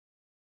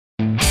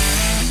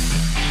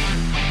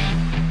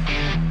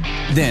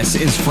This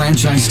is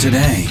Franchise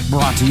Today,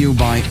 brought to you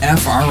by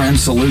FRM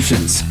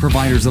Solutions,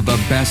 providers of the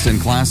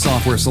best-in-class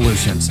software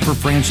solutions for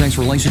franchise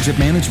relationship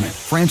management.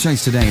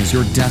 Franchise Today is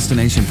your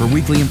destination for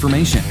weekly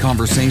information,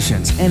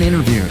 conversations, and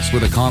interviews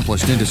with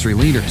accomplished industry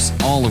leaders,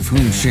 all of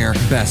whom share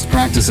best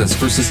practices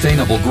for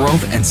sustainable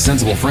growth and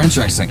sensible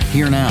franchising.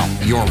 Here now,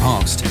 your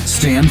host,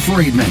 Stan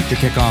Friedman, to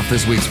kick off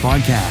this week's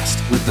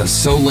podcast with the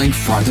SoLink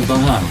front of the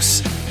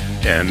house.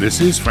 And this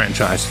is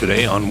Franchise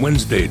Today on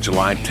Wednesday,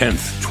 July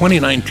 10th,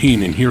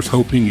 2019, and here's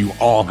hoping you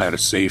all had a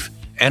safe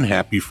and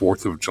happy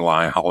 4th of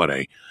July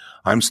holiday.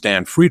 I'm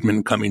Stan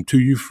Friedman, coming to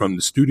you from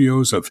the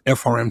studios of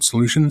FRM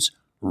Solutions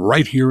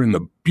right here in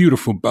the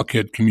beautiful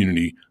Buckhead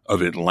community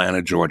of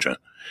Atlanta, Georgia.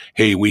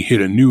 Hey, we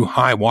hit a new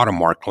high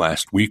watermark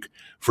last week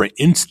for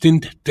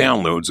instant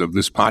downloads of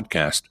this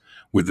podcast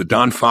with the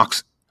Don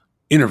Fox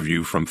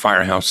interview from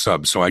Firehouse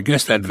Subs, so I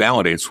guess that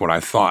validates what I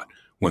thought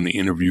when the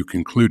interview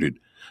concluded.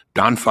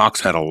 Don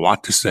Fox had a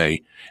lot to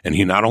say, and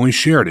he not only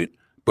shared it,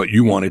 but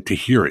you wanted to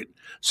hear it.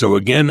 So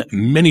again,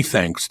 many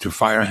thanks to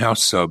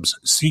Firehouse Subs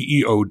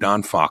CEO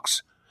Don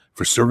Fox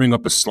for serving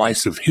up a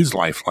slice of his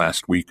life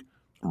last week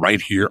right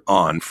here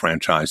on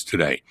Franchise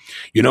Today.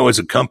 You know, as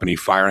a company,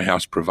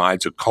 Firehouse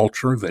provides a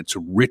culture that's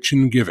rich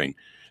in giving,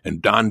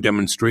 and Don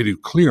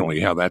demonstrated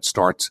clearly how that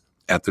starts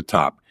at the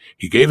top.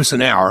 He gave us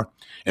an hour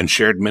and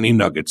shared many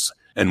nuggets,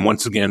 and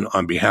once again,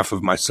 on behalf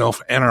of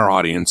myself and our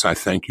audience, I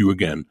thank you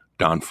again,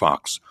 Don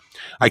Fox.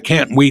 I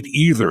can't wait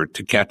either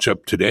to catch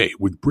up today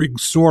with Brig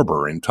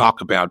Sorber and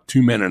talk about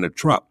Two Men in a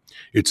Truck.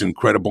 It's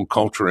incredible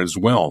culture as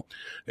well.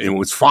 It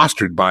was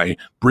fostered by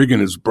Brig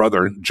and his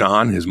brother,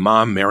 John, his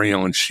mom, Mary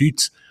Ellen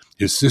Sheets,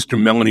 his sister,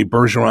 Melanie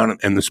Bergeron,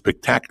 and the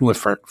spectacular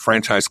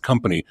franchise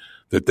company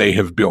that they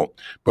have built.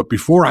 But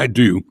before I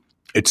do,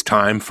 it's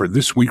time for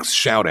this week's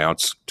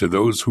shout-outs to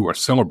those who are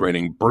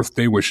celebrating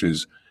birthday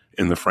wishes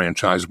in the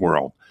franchise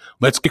world.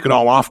 Let's kick it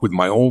all off with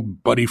my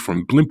old buddy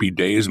from Blimpie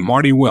days,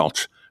 Marty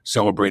Welch,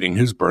 celebrating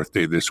his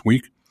birthday this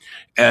week,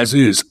 as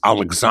is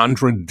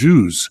Alexandra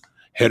Duz,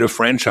 head of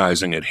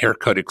franchising at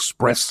Haircut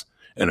Express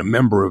and a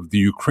member of the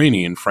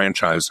Ukrainian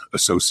Franchise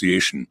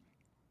Association.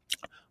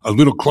 A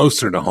little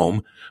closer to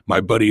home,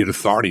 my buddy at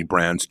Authority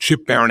Brands,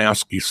 Chip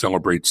Baranowski,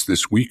 celebrates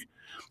this week,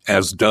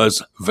 as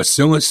does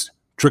Vasilis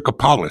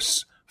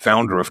Trikopoulos,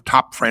 founder of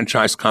Top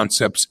Franchise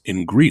Concepts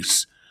in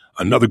Greece,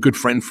 another good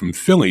friend from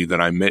Philly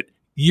that I met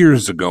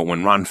years ago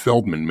when Ron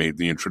Feldman made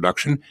the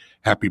introduction.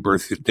 Happy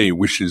birthday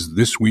wishes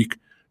this week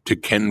to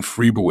Ken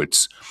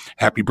Friebowitz.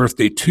 Happy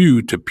birthday,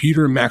 too, to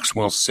Peter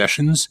Maxwell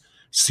Sessions,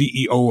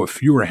 CEO of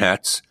Fewer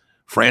Hats,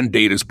 Fran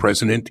Data's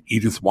president,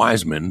 Edith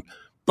Wiseman,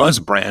 Buzz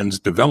Brand's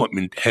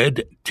development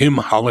head, Tim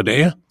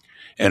Holliday,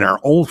 and our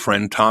old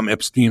friend Tom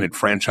Epstein at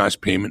Franchise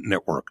Payment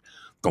Network.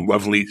 The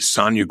lovely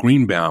Sonia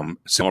Greenbaum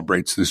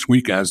celebrates this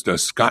week, as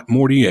does Scott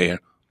Mortier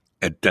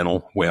at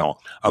Dental Whale.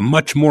 A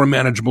much more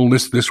manageable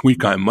list this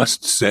week, I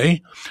must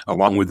say,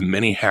 along with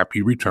many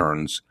happy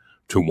returns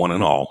to one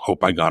and all.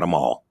 Hope I got them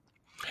all.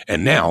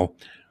 And now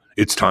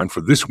it's time for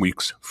this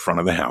week's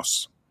Front of the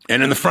House.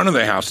 And in the front of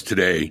the house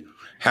today,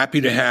 happy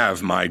to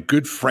have my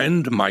good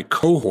friend, my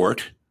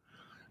cohort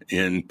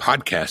in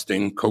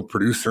podcasting,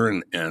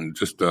 co-producer, and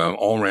just an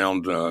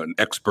all-around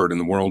expert in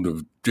the world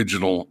of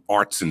digital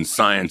arts and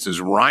sciences,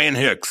 Ryan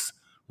Hicks.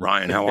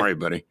 Ryan, how are you,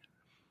 buddy?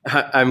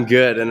 I'm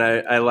good, and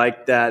I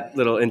like that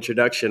little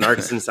introduction,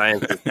 arts and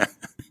sciences.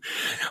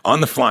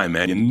 On the fly,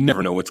 man. You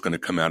never know what's going to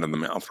come out of the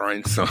mouth,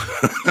 right? So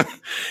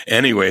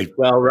anyway.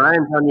 Well,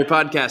 Ryan's on your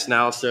podcast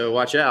now, so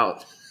watch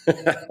out.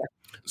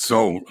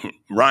 So,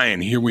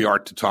 Ryan, here we are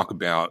to talk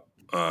about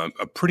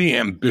a pretty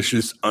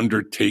ambitious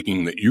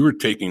undertaking that you were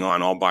taking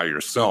on all by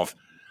yourself.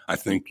 I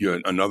think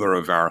another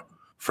of our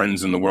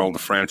friends in the world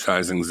of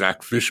franchising,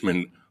 Zach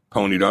Fishman,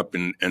 ponied up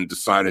and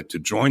decided to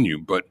join you.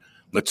 But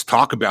let's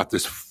talk about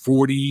this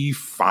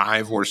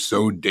 45 or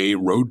so day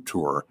road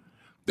tour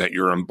that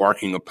you're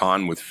embarking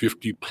upon with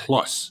 50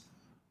 plus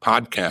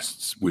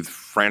podcasts with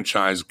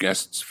franchise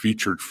guests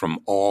featured from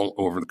all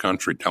over the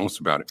country. Tell us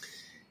about it.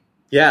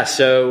 Yeah,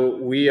 so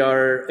we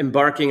are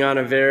embarking on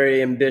a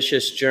very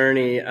ambitious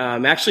journey.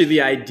 Actually,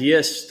 the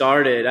idea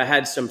started, I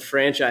had some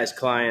franchise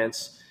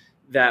clients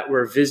that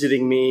were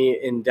visiting me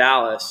in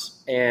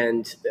Dallas.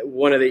 And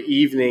one of the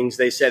evenings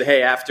they said,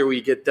 hey, after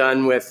we get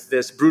done with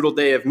this brutal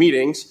day of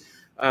meetings,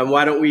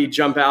 why don't we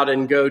jump out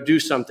and go do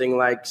something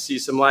like see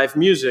some live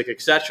music,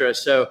 etc.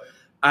 So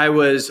I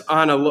was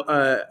on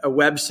a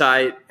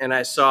website and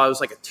I saw it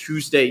was like a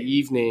Tuesday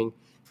evening,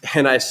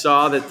 and I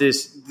saw that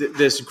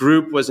this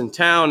group was in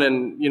town,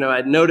 and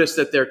I'd noticed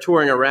that they're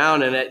touring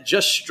around, and it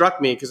just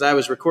struck me because I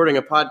was recording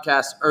a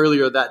podcast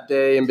earlier that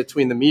day in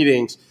between the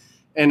meetings,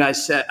 and I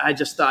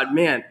just thought,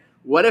 man,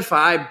 what if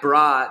I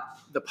brought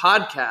the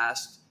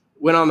podcast,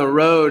 went on the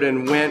road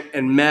and went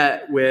and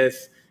met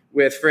with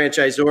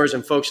franchisors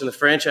and folks in the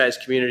franchise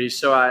community.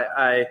 So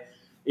I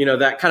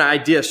that kind of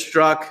idea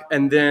struck.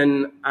 And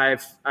then I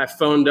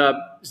phoned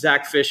up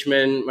Zach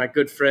Fishman, my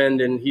good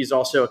friend, and he's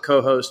also a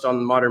co-host on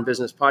the Modrn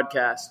Business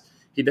podcast.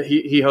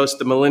 He hosts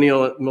the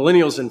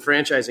Millennials and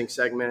Franchising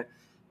segment.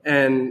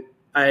 And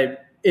I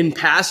in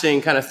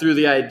passing, kind of threw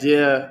the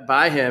idea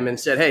by him and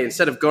said, hey,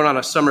 instead of going on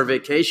a summer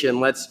vacation,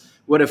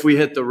 what if we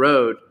hit the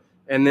road?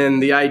 And then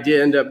the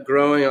idea ended up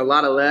growing a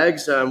lot of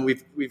legs.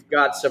 We've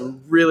got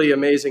some really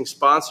amazing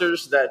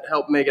sponsors that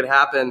help make it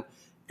happen.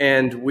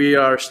 And we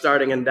are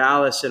starting in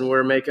Dallas, and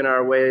we're making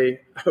our way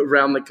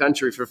around the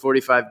country for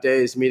 45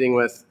 days, meeting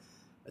with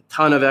a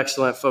ton of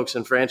excellent folks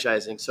in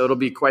franchising. So it'll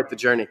be quite the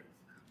journey.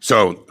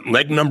 So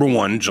leg number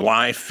 1,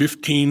 July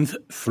 15th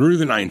through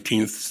the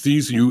 19th,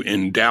 sees you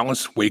in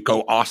Dallas,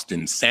 Waco,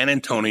 Austin, San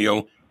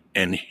Antonio,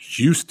 and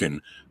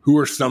Houston. Who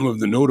are some of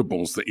the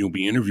notables that you'll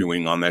be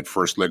interviewing on that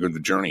first leg of the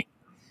journey?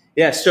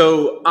 Yeah,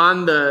 so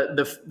on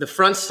the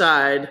front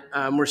side,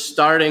 we're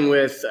starting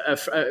with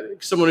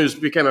someone who's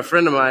become a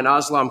friend of mine,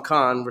 Aslam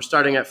Khan. We're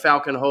starting at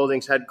Falcon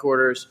Holdings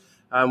headquarters.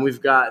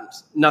 We've got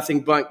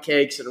Nothing Bundt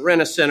Cakes and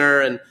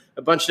Rent-A-Center and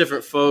a bunch of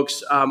different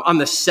folks. On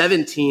the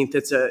 17th,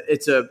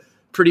 it's a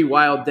pretty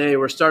wild day.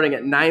 We're starting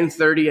at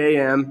 9:30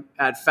 a.m.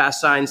 at Fast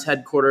Signs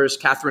headquarters.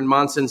 Catherine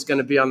Monson's going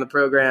to be on the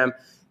program.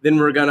 Then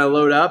we're going to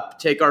load up,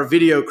 take our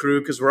video crew,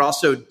 because we're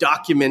also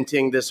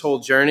documenting this whole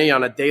journey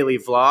on a daily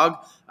vlog.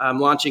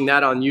 Launching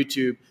that on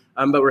YouTube.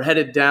 But we're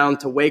headed down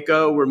to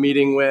Waco. We're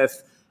meeting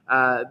with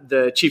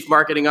the chief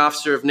marketing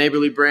officer of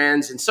Neighborly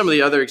Brands and some of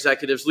the other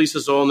executives, Lisa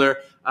Zollner.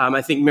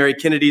 I think Mary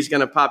Kennedy's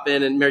going to pop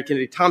in, and Mary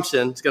Kennedy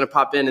Thompson is going to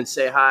pop in and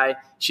say hi.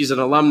 She's an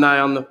alumni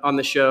on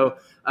the show.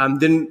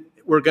 Then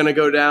we're going to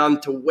go down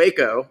to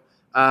Waco,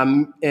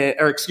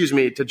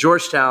 to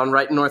Georgetown,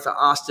 right north of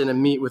Austin,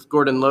 and meet with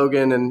Gordon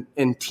Logan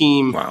and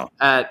team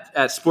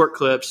at Sport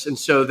Clips. And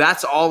so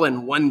that's all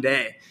in one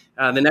day.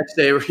 The next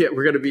day,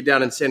 we're going to be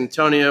down in San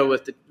Antonio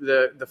with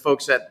the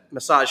folks at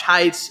Massage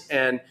Heights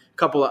and a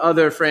couple of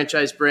other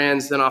franchise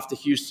brands, then off to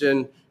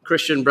Houston,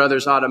 Christian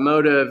Brothers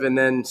Automotive, and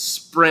then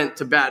sprint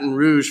to Baton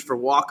Rouge for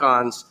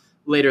walk-ons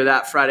later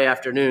that Friday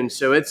afternoon.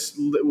 So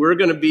we're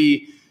going to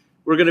be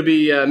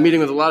meeting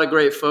with a lot of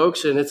great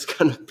folks, and it's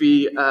going to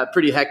be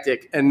pretty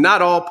hectic. And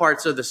not all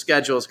parts of the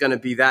schedule is going to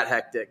be that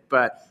hectic,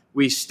 but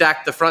we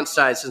stacked the front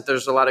side since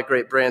there's a lot of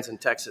great brands in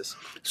Texas.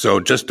 So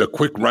just a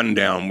quick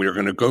rundown. We're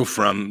going to go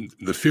from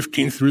the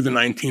 15th through the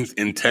 19th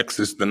in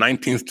Texas, the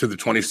 19th to the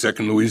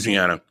 22nd,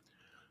 Louisiana.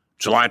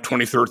 July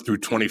 23rd through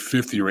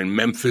 25th, you're in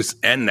Memphis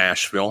and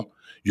Nashville.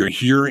 You're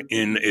here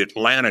in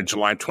Atlanta,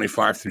 July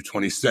 25 through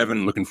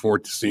 27. Looking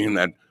forward to seeing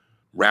that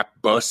rap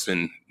bus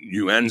and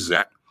you and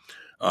Zach.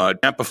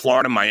 Tampa,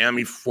 Florida,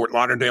 Miami, Fort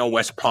Lauderdale,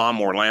 West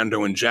Palm,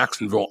 Orlando, and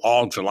Jacksonville,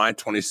 all July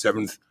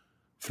 27th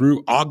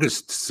through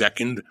August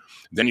 2nd.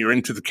 Then you're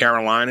into the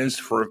Carolinas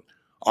for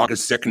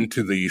August 2nd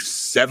to the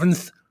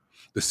 7th.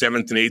 The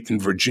 7th and 8th in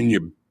Virginia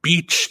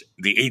Beach,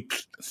 the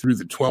 8th through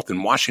the 12th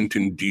in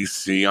Washington,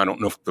 D.C. I don't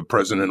know if the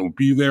president will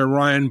be there,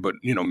 Ryan, but,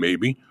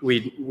 maybe. We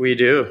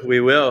do. We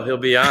will. He'll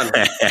be on.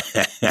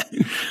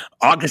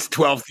 August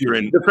 12th, you're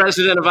in... The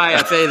president of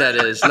IFA, that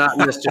is, not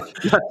Mr.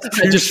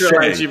 I just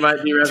realized you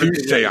might be...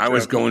 Tuesday, I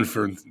was going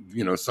for,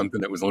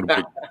 something that was a little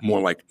bit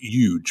more like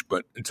huge,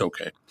 but it's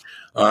okay.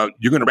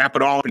 You're going to wrap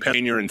it all up in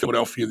Pennsylvania and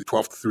Philadelphia, the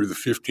 12th through the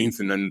 15th,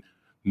 and then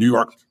New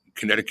York,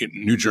 Connecticut,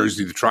 New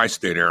Jersey, the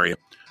tri-state area,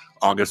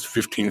 August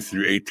 15th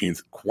through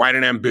 18th. Quite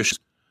an ambitious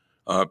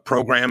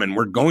program, and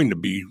we're going to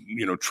be,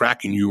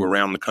 tracking you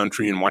around the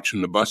country and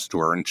watching the bus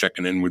tour and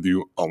checking in with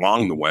you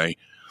along the way,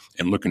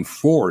 and looking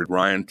forward,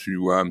 Ryan,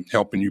 to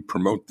helping you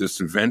promote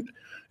this event.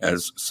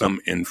 As some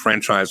in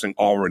franchising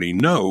already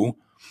know,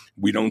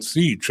 we don't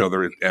see each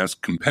other as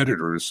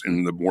competitors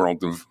in the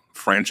world of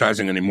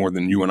franchising any more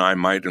than you and I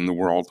might in the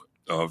world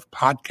of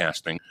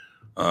podcasting.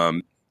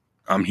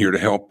 I'm here to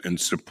help and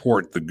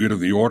support the good of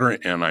the order,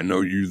 and I know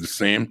you the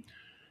same.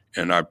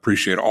 And I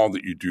appreciate all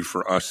that you do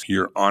for us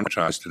here on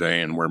Franchise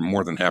Today, and we're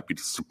more than happy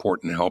to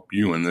support and help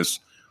you in this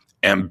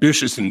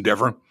ambitious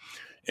endeavor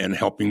and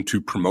helping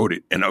to promote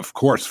it. And, of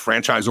course,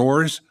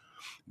 franchisors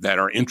that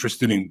are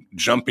interested in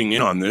jumping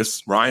in on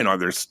this, Ryan, are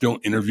there still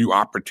interview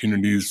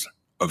opportunities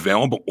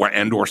available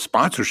or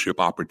sponsorship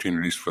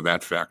opportunities for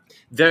that fact?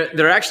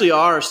 There actually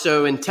are.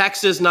 So in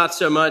Texas, not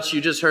so much.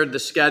 You just heard the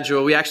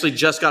schedule. We actually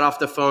just got off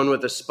the phone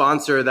with a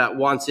sponsor that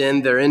wants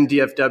in. They're in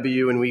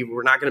DFW, and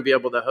we're not going to be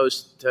able to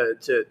host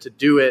to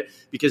do it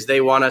because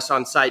they want us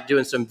on site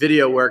doing some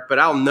video work. But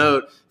I'll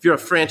note, if you're a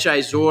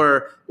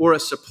franchisor or a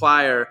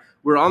supplier,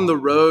 we're on the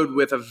road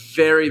with a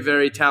very,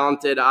 very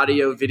talented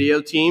audio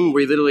video team.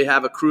 We literally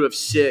have a crew of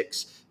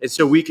 6. And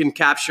so we can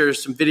capture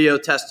some video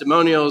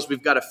testimonials.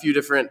 We've got a few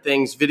different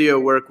things, video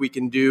work we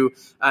can do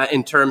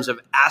in terms of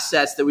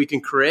assets that we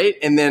can create.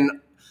 And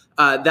then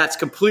that's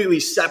completely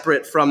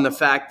separate from the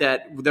fact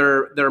that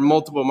there are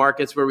multiple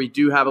markets where we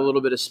do have a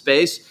little bit of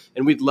space.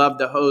 And we'd love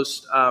to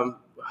host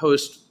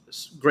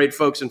great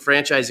folks in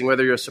franchising,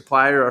 whether you're a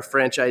supplier or a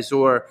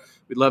franchisor.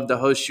 We'd love to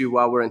host you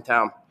while we're in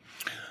town.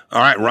 All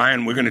right,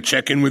 Ryan, we're going to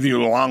check in with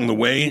you along the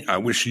way. I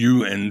wish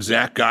you and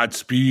Zach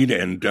Godspeed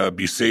and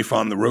be safe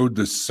on the road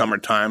this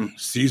summertime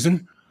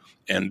season.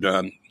 And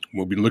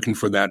we'll be looking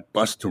for that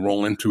bus to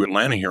roll into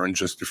Atlanta here in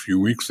just a few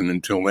weeks. And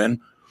until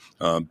then,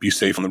 be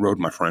safe on the road,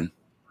 my friend.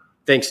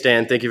 Thanks,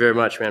 Dan. Thank you very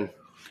much, man.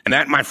 And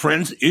that, my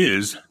friends,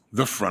 is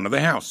the front of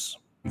the house.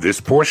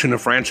 This portion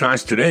of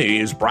Franchise Today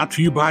is brought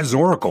to you by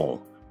Zoracle,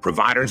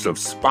 providers of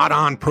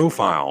spot-on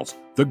profiles,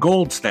 the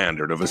gold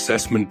standard of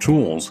assessment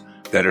tools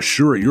that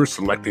assure you're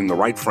selecting the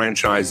right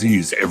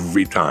franchisees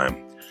every time.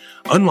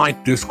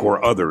 Unlike DISC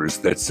or others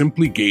that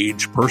simply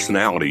gauge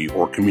personality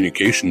or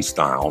communication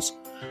styles,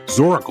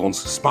 Zoracle's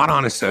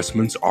spot-on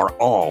assessments are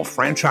all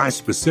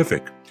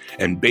franchise-specific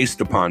and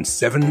based upon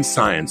 7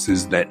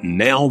 sciences that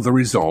nail the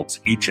results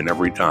each and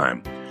every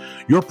time.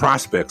 Your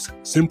prospects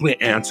simply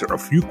answer a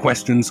few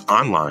questions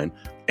online,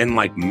 and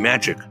like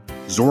magic,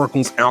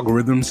 Zoracle's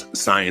algorithms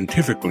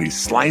scientifically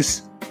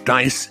slice,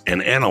 dice,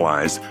 and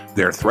analyze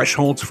their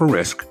thresholds for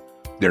risk,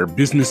 their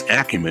business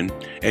acumen,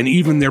 and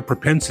even their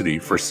propensity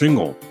for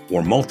single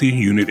or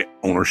multi-unit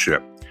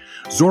ownership.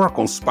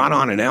 Zoracle's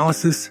spot-on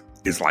analysis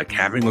is like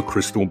having a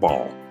crystal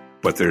ball,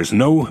 but there's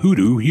no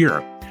hoodoo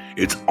here.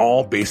 It's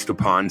all based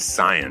upon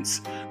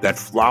science that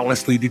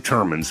flawlessly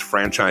determines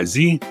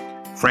franchisee,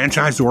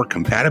 franchisor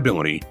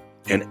compatibility,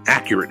 and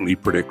accurately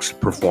predicts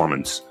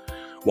performance.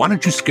 Why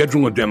don't you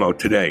schedule a demo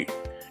today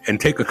and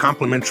take a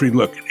complimentary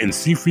look and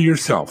see for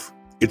yourself?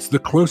 It's the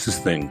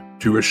closest thing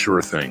to a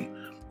sure thing.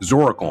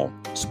 Zoracle,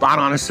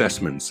 spot-on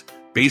assessments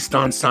based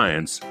on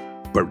science,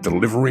 but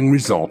delivering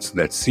results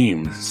that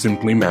seem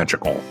simply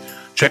magical.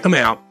 Check them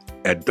out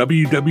at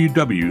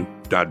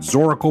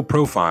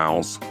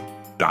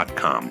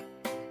www.zoracleprofiles.com.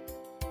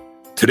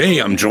 Today,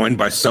 I'm joined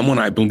by someone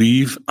I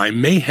believe I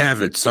may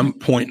have at some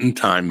point in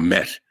time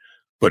met,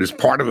 but is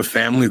part of a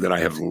family that I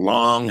have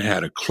long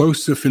had a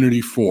close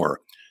affinity for.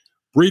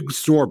 Brig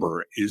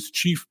Sorber is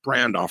Chief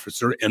Brand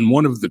Officer and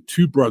one of the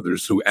 2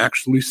 brothers who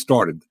actually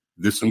started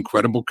this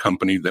incredible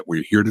company that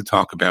we're here to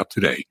talk about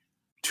today,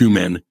 2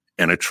 Men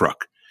and a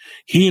Truck.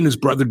 He and his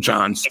brother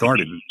John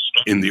started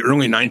in the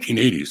early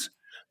 1980s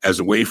as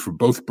a way for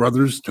both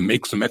brothers to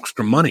make some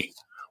extra money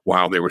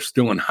while they were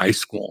still in high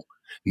school.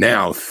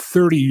 Now,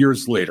 30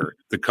 years later,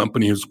 the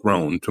company has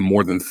grown to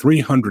more than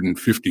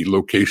 350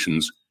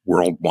 locations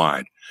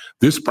worldwide.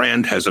 This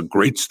brand has a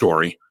great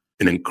story,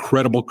 an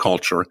incredible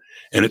culture,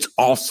 and it's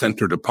all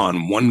centered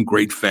upon one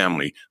great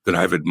family that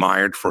I've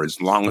admired for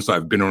as long as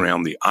I've been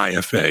around the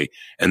IFA,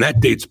 and that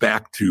dates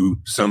back to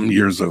some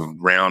years of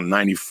around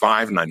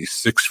 95,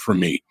 96 for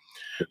me.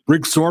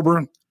 Brig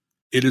Sorber,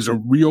 it is a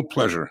real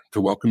pleasure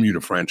to welcome you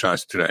to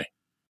Franchise Today.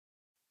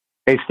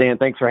 Hey, Stan,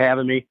 thanks for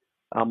having me.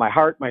 My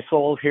heart, my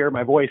soul is here.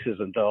 My voice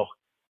isn't, though.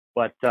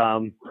 But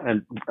I'm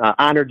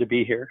honored to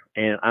be here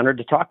and honored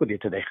to talk with you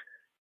today.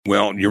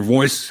 Well, your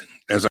voice,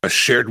 as I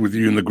shared with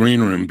you in the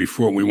green room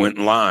before we went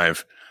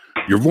live,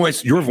 your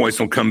voice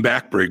will come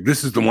back, Brig.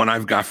 This is the one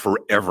I've got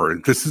forever.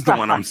 This is the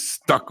one I'm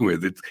stuck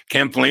with. It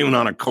can't blame it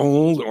on a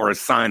cold or a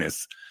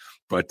sinus.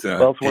 But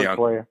well,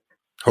 for you.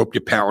 Hope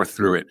you power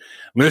through it.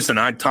 Listen,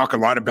 I talk a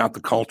lot about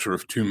the culture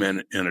of 2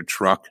 Men and a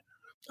Truck.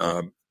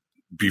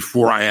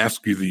 Before I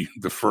ask you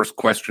the first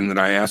question that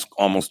I ask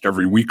almost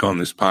every week on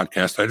this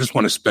podcast, I just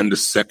want to spend a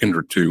second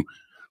or two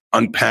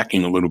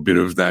unpacking a little bit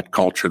of that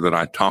culture that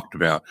I talked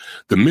about.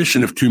 The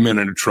mission of 2 Men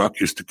and a Truck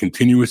is to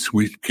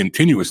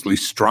continuously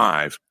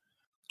strive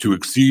to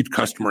exceed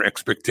customer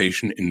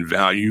expectation in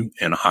value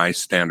and high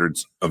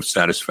standards of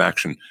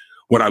satisfaction.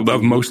 What I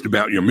love most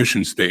about your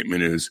mission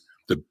statement is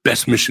the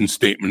best mission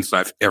statements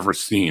I've ever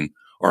seen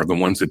are the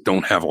ones that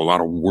don't have a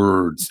lot of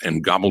words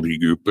and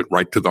gobbledygook, but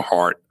right to the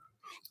heart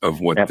of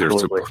what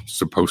Absolutely. They're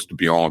supposed to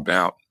be all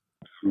about.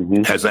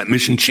 Mm-hmm. Has that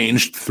mission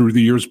changed through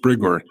the years,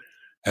 Brig, or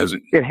has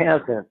it? It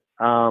hasn't.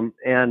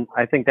 And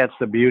I think that's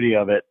the beauty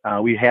of it.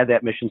 We had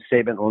that mission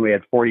statement when we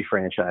had 40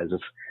 franchises.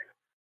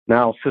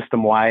 Now,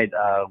 system-wide,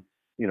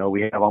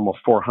 we have almost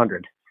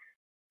 400.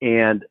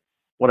 And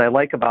what I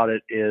like about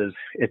it is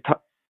it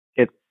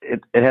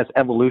has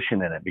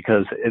evolution in it,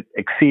 because it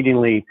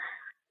exceedingly,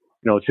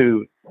 as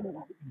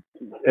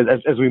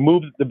we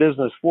move the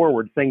business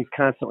forward, things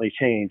constantly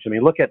change. I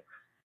mean, look at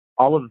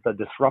all of the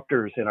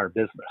disruptors in our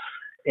business.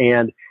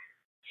 And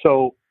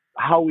so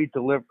how we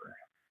deliver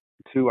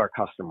to our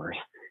customers,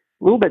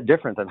 a little bit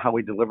different than how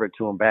we delivered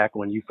to them back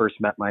when you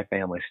first met my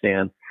family,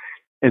 Stan.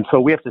 And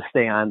so we have to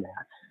stay on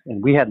that.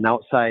 And we had an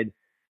outside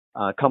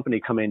company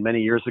come in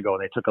many years ago,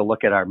 and they took a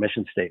look at our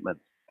mission statement.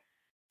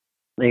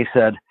 They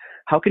said,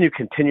 how can you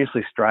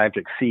continuously strive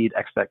to exceed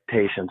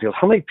expectations? He goes,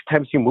 how many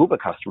times do you move a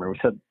customer? We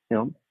said,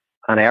 on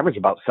average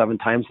about 7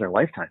 times in their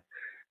lifetime.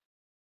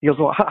 He goes,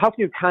 well, how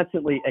can you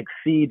constantly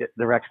exceed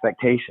their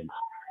expectations?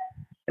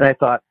 And I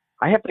thought,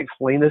 I have to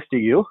explain this to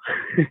you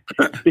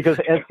because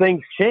as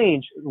things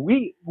change,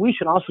 we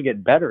should also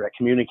get better at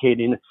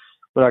communicating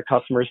with our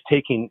customers,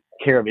 taking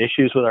care of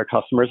issues with our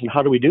customers. And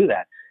how do we do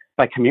that?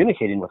 By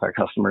communicating with our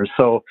customers.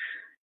 So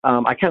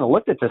I kind of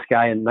looked at this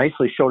guy and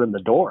nicely showed him the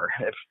door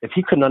if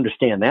he couldn't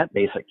understand that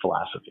basic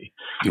philosophy.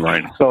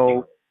 Right.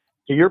 So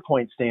to your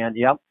point, Stan,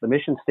 yep, the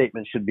mission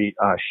statement should be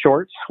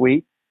short,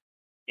 sweet,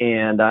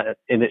 and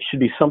it should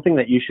be something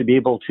that you should be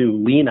able to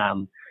lean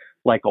on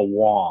like a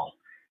wall.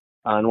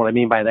 And what I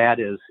mean by that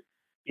is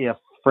if,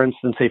 for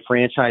instance, a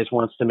franchise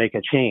wants to make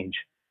a change,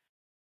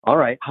 all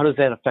right, how does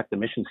that affect the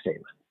mission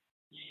statement?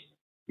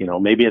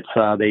 Maybe it's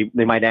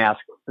they might ask,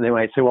 and they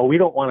might say, well, we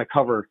don't want to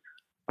cover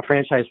a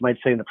franchise might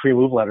say in the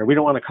pre-move letter, we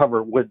don't want to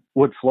cover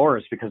wood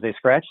floors because they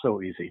scratch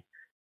so easy.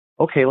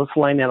 Okay, let's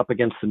line that up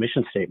against the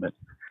mission statement.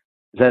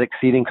 Is that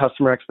exceeding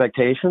customer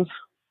expectations?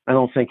 I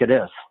don't think it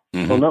is.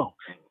 Mm-hmm. So no.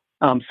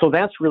 So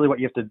that's really what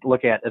you have to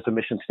look at as a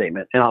mission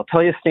statement. And I'll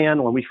tell you,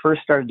 Stan, when we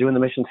first started doing the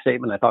mission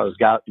statement, I thought it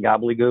was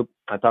gobbledygook.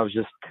 I thought it was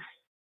just,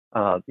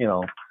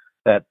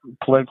 that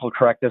political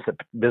correctness that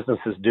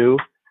businesses do.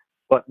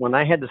 But when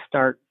I had to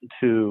start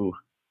to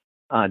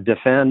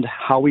defend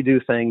how we do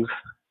things,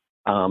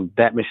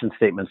 that mission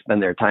statement's been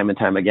there time and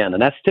time again.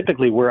 And that's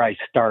typically where I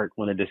start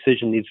when a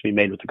decision needs to be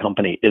made with the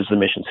company is the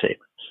mission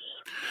statement.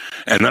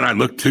 And then I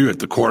look too at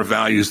the core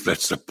values that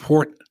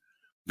support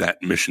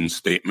that mission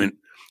statement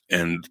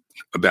and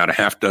about a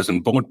half dozen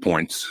bullet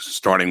points,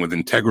 starting with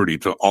integrity,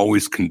 to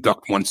always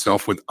conduct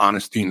oneself with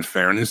honesty and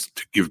fairness,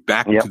 to give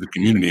back to the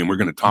community. And we're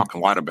going to talk a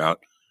lot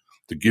about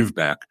the give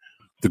back.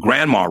 The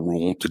grandma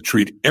rule, to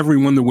treat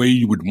everyone the way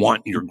you would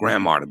want your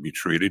grandma to be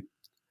treated.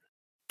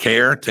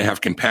 Care, to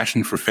have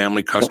compassion for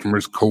family,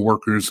 customers,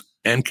 coworkers,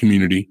 and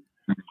community.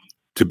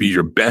 To be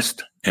your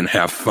best and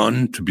have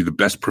fun, to be the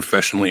best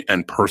professionally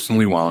and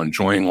personally while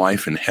enjoying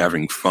life and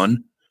having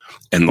fun.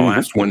 And the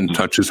last one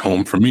touches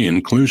home for me,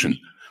 inclusion,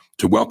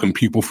 to welcome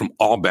people from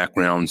all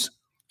backgrounds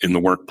in the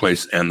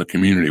workplace and the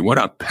community. What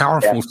a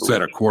powerful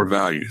set of core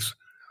values.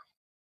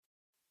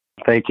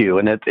 Thank you.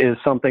 And it is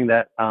something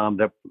that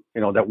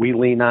that we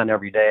lean on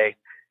every day.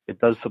 It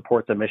does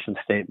support the mission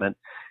statement.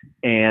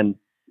 And,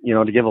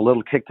 to give a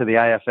little kick to the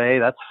IFA,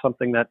 that's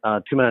something that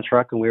 2 Minute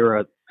Truck, and we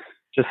were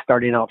just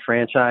starting out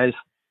franchise,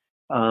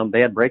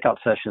 they had breakout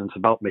sessions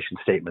about mission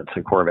statements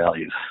and core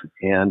values.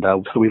 And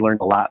so we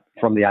learned a lot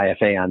from the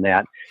IFA on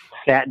that,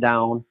 sat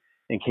down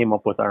and came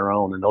up with our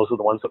own. And those are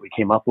the ones that we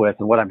came up with.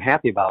 And what I'm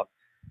happy about,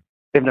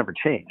 they've never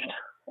changed.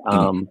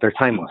 They're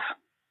timeless.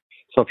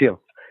 So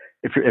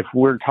if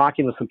we're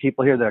talking with some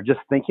people here that are just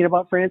thinking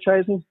about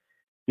franchising,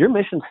 your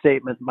mission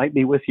statement might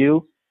be with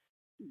you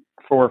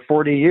for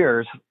 40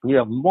 years. You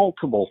have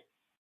multiple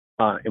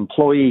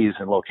employees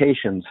and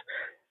locations.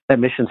 That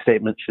mission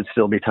statement should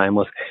still be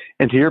timeless.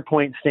 And to your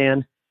point,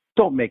 Stan,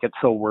 don't make it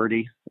so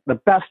wordy. The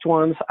best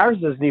ones, ours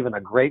isn't even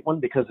a great one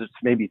because it's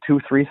maybe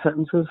 2-3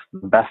 sentences.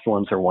 The best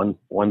ones are one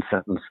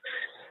sentence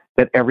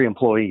that every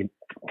employee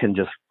can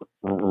just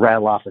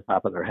rattle off the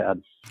top of their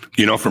head.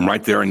 From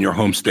right there in your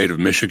home state of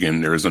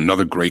Michigan, there is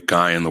another great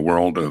guy in the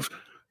world of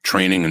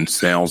training and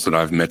sales that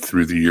I've met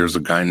through the years, a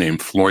guy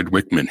named Floyd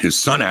Wickman. His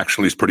son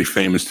actually is pretty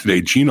famous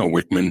today. Gino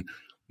Wickman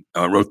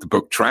wrote the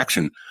book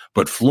Traction.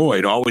 But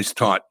Floyd always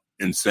taught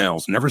in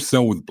sales, never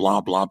sell with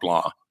blah, blah,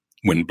 blah,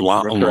 when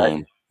blah That's alone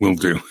right. will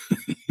do.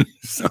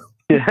 So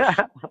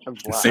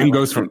same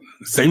goes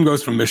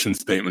for mission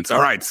statements.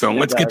 All right. So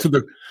let's get to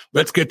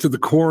the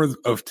core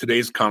of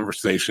today's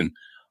conversation.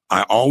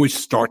 I always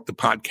start the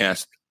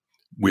podcast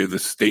with a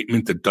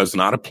statement that does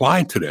not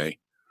apply today,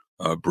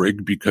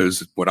 Brig,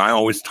 because what I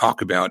always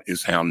talk about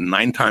is how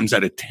 9 times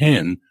out of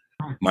 10,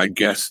 my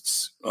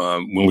guests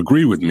will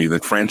agree with me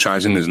that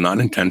franchising is not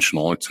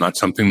intentional. It's not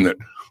something that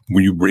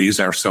we raise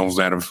ourselves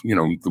out of,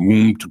 the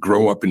womb to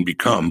grow up and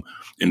become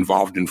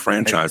involved in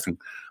franchising.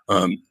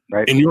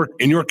 Right.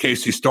 In your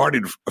case, you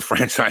started a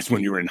franchise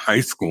when you were in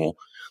high school,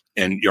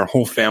 and your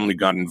whole family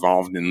got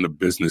involved in the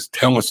business.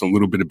 Tell us a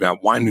little bit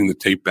about winding the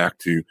tape back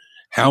to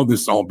how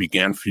this all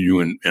began for you,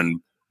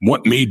 and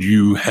what made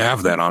you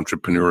have that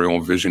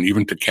entrepreneurial vision,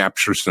 even to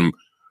capture some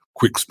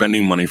quick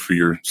spending money for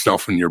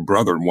yourself and your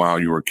brother while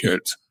you were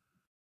kids.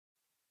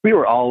 We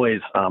were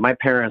always, my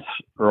parents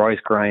were always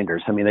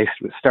grinders. I mean, they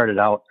started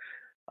out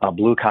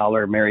blue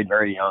collar, married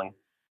very young,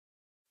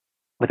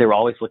 but they were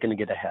always looking to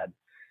get ahead.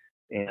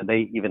 And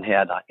they even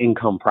had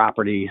income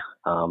property,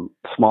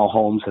 small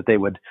homes that they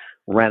would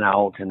rent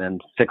out and then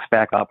fix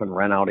back up and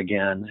rent out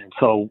again. And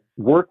so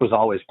work was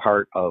always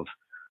part of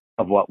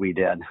what we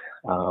did.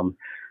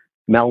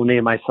 Melanie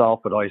and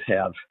myself would always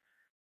have,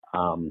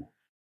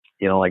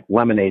 like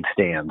lemonade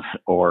stands,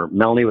 or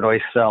Melanie would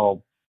always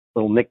sell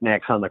little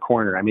knickknacks on the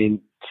corner. I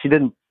mean, she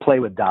didn't play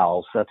with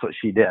dolls. That's what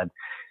she did.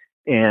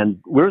 And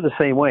we were the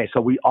same way. So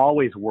we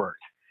always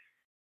worked.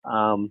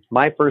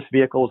 My first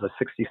vehicle was a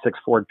 66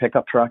 Ford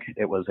pickup truck.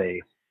 It was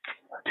a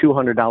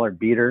 $200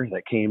 beater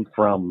that came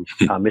from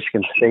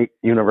Michigan State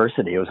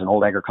University. It was an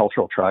old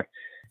agricultural truck.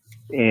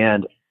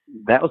 And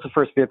that was the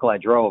first vehicle I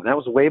drove. And that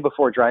was way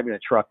before driving a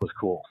truck was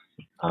cool.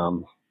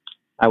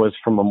 I was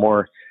from a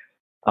more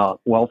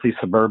wealthy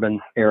suburban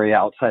area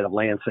outside of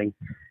Lansing.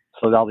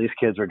 So all these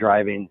kids were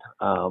driving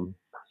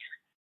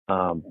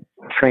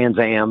Trans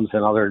Ams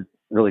and other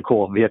really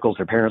cool vehicles.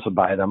 Their parents would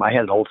buy them. I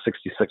had an old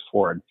 66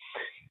 Ford.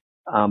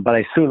 But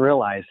I soon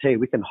realized, hey,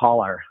 we can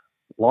haul our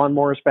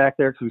lawnmowers back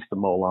there because we used to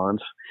mow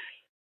lawns.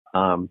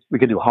 We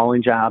could do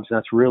hauling jobs. And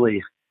that's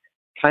really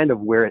kind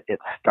of where it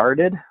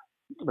started.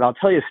 But I'll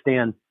tell you,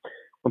 Stan,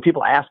 when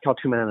people ask how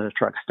 2 Men in a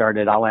Truck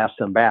started, I'll ask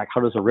them back,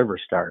 how does a river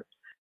start?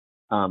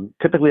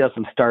 Typically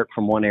doesn't start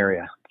from one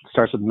area. It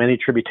starts with many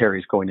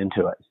tributaries going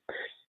into it.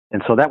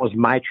 And so that was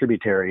my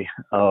tributary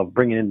of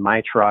bringing in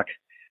my truck,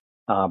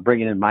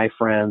 bringing in my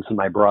friends and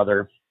my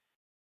brother.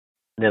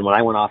 And then when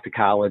I went off to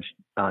college,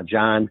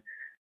 John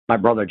my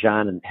brother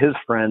John and his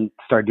friend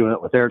started doing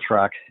it with their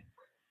truck.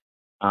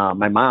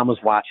 My mom was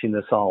watching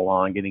this all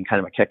along, getting kind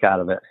of a kick out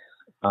of it.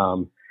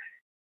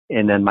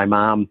 And then my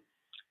mom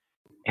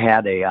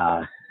had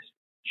a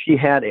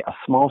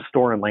small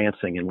store in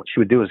Lansing, and what she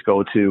would do is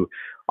go to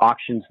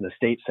auctions and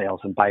estate sales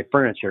and buy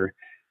furniture,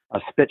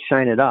 spit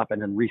shine it up,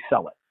 and then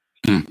resell it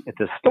at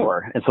this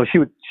store. And so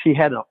she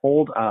had an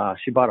old,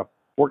 she bought a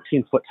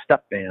 14-foot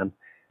step van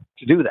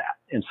to do that.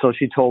 And so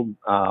she told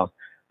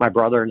my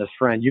brother and his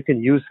friend, you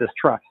can use this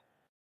truck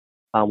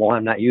while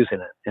I'm not using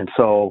it. And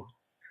so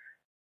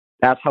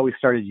that's how we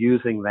started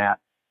using that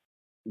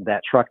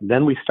truck.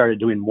 Then we started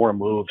doing more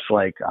moves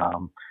like,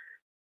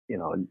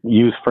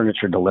 used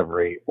furniture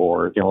delivery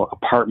or,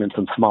 apartments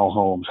and small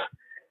homes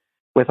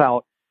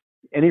without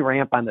any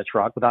ramp on the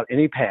truck, without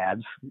any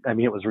pads. I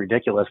mean, it was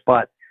ridiculous,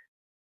 but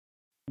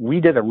we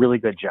did a really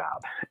good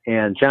job.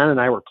 And John and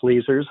I were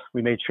pleasers.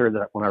 We made sure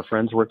that when our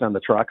friends worked on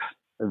the trucks,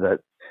 that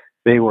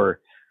they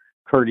were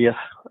courteous,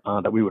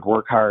 that we would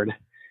work hard,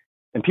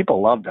 and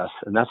people loved us.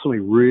 And that's when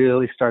we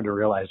really started to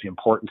realize the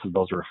importance of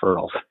those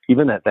referrals,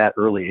 even at that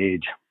early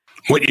age.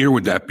 What year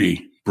would that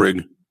be,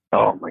 Brig?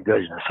 Oh my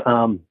goodness.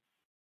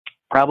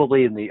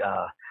 Probably in the,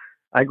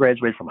 I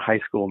graduated from high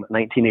school in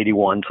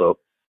 1981. So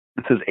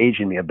this is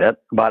aging me a bit,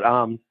 but,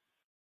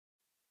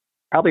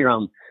 probably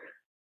around,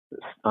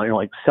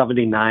 like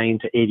 79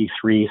 to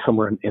 83,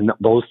 somewhere in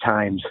those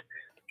times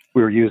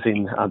we were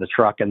using the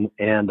truck, and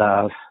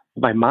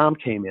my mom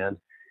came in,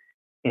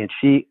 and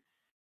she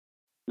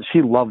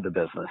loved the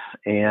business,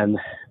 and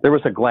there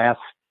was a glass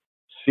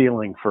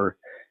ceiling for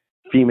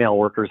female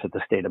workers at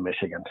the state of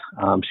Michigan.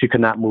 She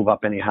could not move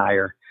up any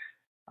higher.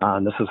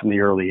 This was in the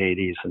early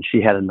 80s, and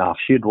she had enough.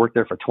 She had worked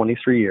there for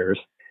 23 years.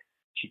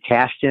 She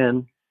cashed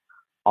in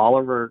all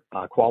of her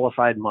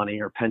qualified money,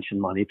 her pension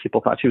money.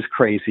 People thought she was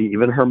crazy.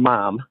 Even her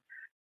mom,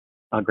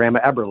 Grandma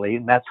Eberly,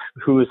 and that's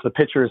who is the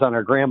pictures on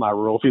our grandma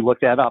rule. If you look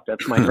that up,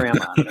 that's my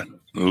grandma.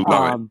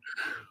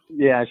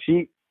 Yeah,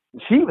 she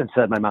even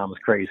said my mom was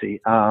crazy.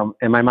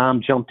 And my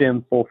mom jumped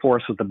in full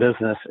force with the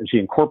business, and she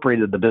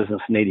incorporated the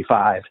business in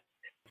 85.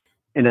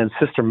 And then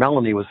Sister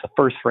Melanie was the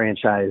first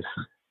franchise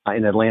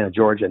in Atlanta,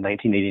 Georgia in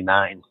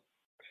 1989.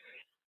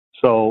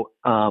 So,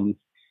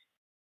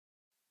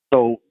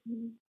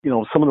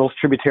 some of those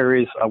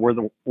tributaries were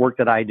the work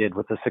that I did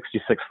with the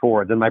 66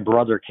 Ford. Then my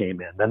brother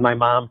came in. Then my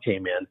mom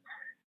came in.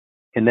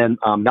 And then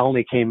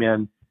Melanie came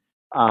in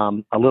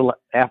a little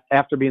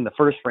after being the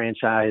first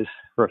franchise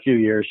for a few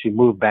years. She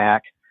moved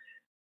back,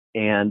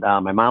 and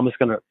my mom was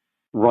going to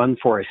run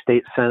for a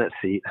state Senate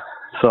seat.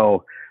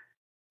 So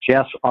she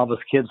asked all of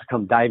us kids to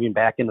come diving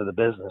back into the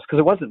business because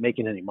it wasn't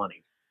making any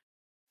money.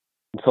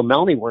 And so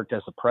Melanie worked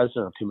as the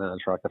president of Two Men on a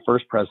Truck, the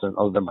first president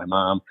other than my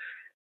mom,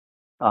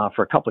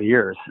 for a couple of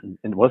years,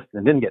 and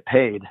didn't get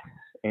paid.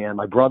 And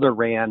my brother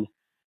ran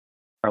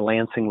our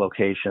Lansing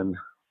location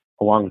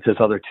along with his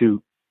other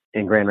two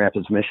in Grand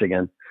Rapids,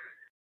 Michigan.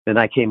 Then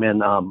I came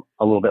in a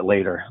little bit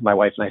later. My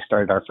wife and I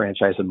started our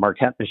franchise in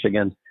Marquette,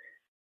 Michigan.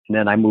 And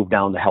then I moved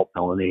down to help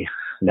Melanie.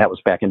 And that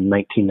was back in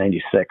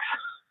 1996.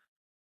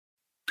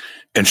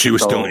 And she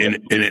was still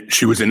in it.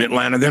 She was in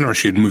Atlanta then, or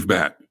she had moved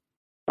back?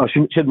 Oh,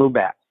 she had moved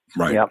back.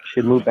 Right. Yep.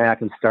 She had moved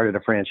back and started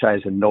a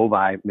franchise in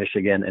Novi,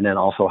 Michigan, and then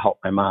also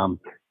helped my mom,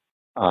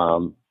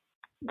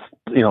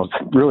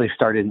 really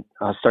started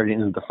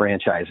into the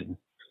franchising.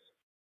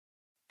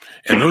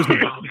 And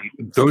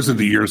those are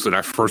the years that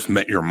I first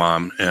met your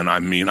mom. And I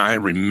mean, I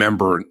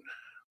remember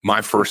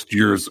my first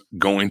years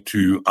going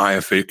to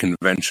IFA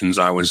conventions.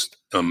 I was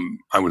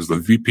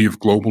the VP of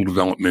Global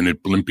Development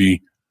at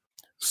Blimpie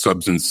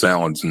Subs and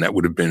Salads, and that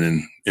would have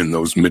been in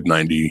those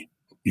mid-90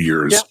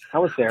 years. Yeah, I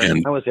was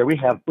there. We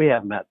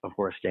have met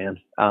before, Stan.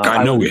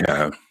 I know we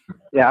have.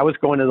 Yeah, I was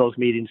going to those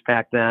meetings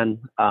back then.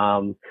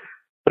 But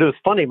it was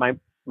funny.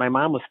 My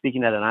mom was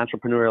speaking at an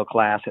entrepreneurial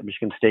class at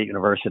Michigan State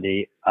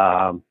University.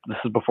 This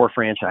is before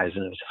franchising.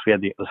 It was just we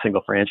had the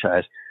single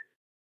franchise,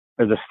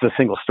 or the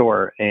single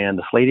store. And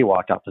this lady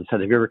walked up and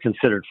said, "Have you ever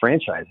considered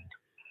franchising?"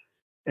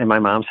 And my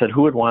mom said,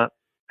 "Who would want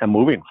a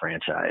moving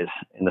franchise?"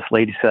 And this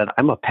lady said,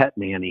 "I'm a pet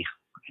nanny.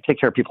 I take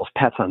care of people's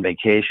pets on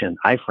vacation.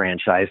 I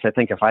franchised. I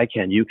think if I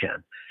can, you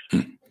can."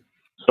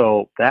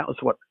 So that was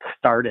what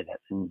started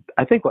it. And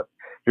I think what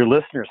your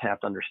listeners have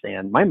to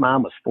understand, my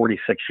mom was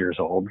 46 years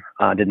old,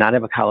 did not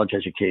have a college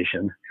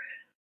education,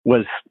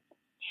 was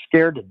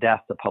scared to death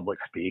to public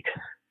speak.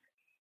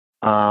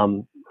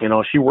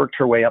 She worked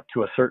her way up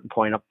to a certain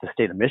point up the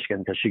state of Michigan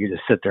because she could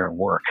just sit there and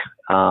work.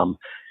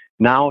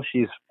 Now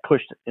she's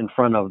pushed in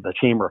front of the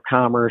Chamber of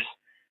Commerce.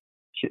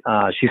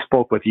 She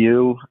spoke with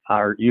you,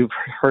 or you've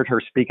heard her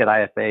speak at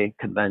IFA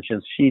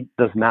conventions. She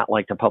does not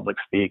like to public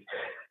speak.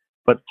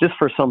 But just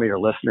for some of your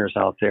listeners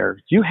out there,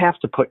 you have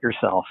to put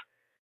yourself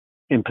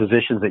in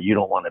positions that you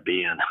don't want to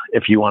be in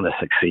if you want to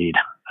succeed.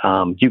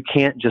 You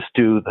can't just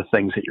do the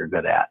things that you're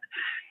good at.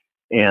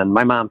 And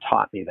my mom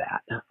taught me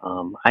that.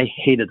 I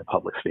hated to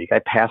public speak. I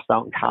passed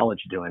out in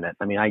college doing it.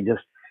 I mean,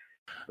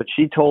 but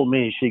she told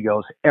me, she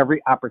goes,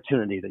 every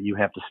opportunity that you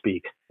have to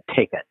speak,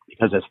 take it,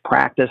 because it's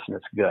practice and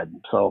it's good.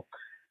 So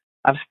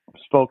I've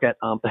spoke at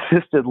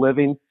assisted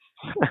living.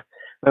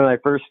 When I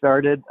first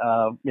started,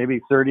 maybe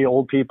 30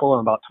 old people,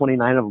 and about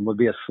 29 of them would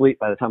be asleep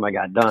by the time I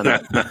got done.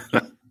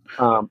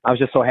 I was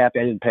just so happy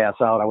I didn't pass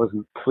out. I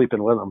wasn't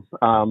sleeping with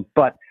them.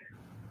 But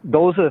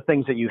those are the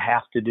things that you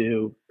have to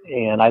do.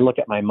 And I look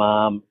at my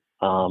mom,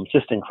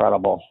 just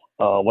incredible,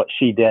 what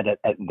she did at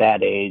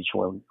that age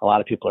when a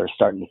lot of people are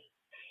starting to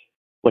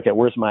look at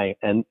where's my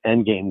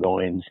end game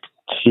going.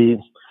 She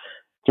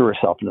threw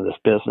herself into this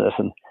business,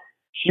 and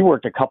she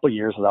worked a couple of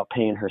years without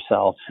paying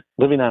herself,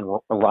 living on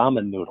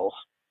ramen noodles.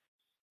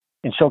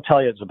 And she'll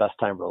tell you it's the best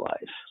time of her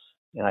life.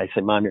 And I say,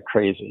 Mom, you're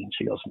crazy. And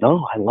she goes,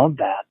 no, I love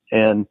that.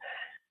 And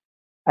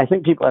I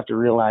think people have to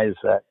realize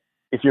that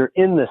if you're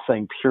in this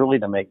thing purely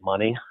to make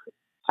money,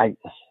 I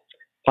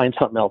find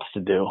something else to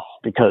do,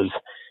 because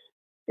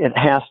it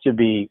has to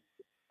be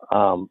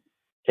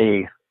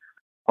a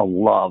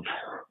love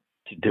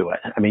to do it.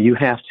 I mean, you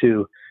have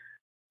to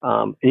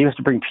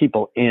bring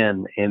people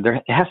in, and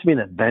it has to be an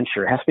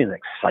adventure. It has to be an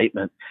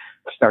excitement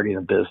starting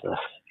a business.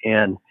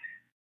 And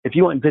if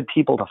you want good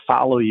people to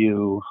follow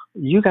you,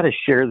 you got to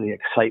share the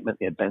excitement,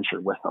 the adventure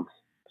with them.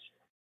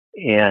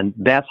 And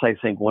that's, I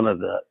think, one of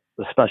the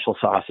special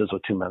sauces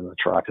with Two Men in the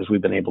Truck, is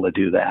we've been able to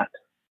do that.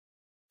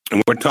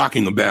 And we're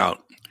talking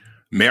about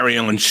Mary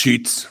Ellen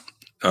Sheets,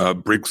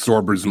 Brig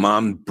Sorber's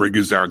mom. Brig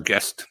is our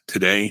guest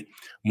today,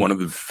 one of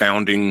the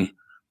founding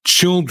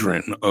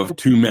children of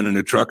Two Men in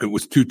a Truck. It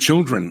was two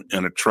children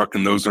in a truck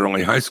in those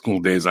early high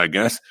school days, I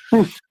guess.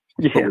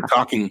 Yeah.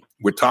 But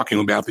we're talking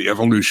about the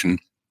evolution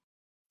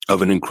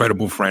of an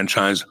incredible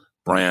franchise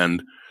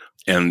brand.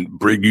 And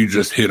Brig, you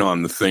just hit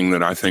on the thing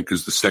that I think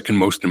is the second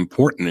most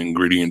important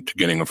ingredient to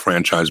getting a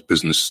franchise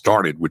business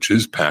started, which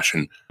is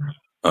passion.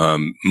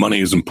 Money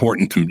is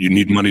important. You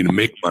need money to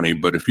make money,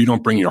 but if you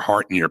don't bring your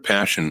heart and your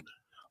passion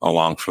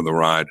along for the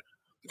ride,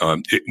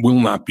 it will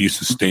not be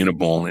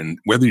sustainable. And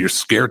whether you're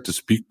scared to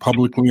speak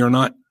publicly or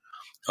not,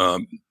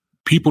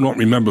 people don't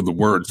remember the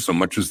words so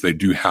much as they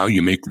do how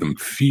you make them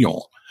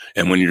feel.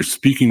 And when you're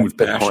speaking with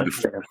passion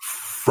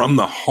from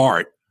the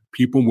heart,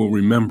 people will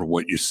remember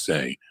what you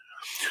say.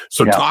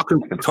 So talk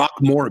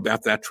more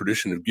about that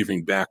tradition of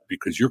giving back,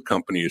 because your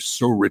company is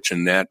so rich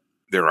in that.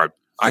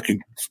 I could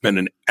spend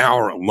an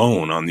hour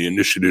alone on the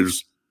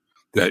initiatives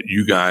that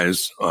you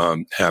guys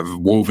have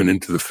woven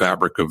into the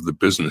fabric of the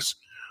business,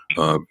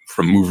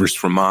 from Movers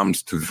for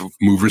Moms to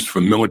Movers for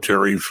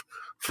Military,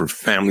 for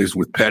families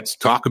with pets.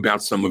 Talk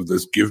about some of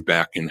this give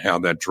back and how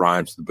that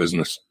drives the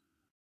business.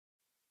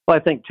 Well, I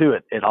think, too,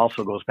 it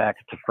also goes back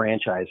to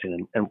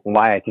franchising, and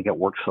why I think it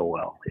works so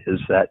well is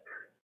that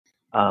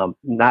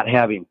not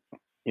having,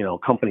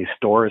 company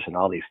stores in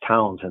all these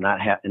towns, and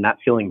not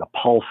feeling the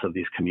pulse of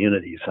these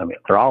communities. I mean,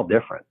 they're all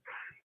different.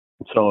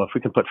 So if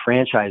we can put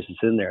franchises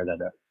in there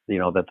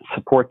that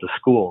support the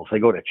schools, they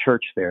go to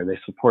church there, they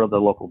support other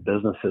local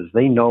businesses,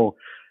 they know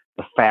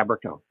the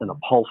fabric and the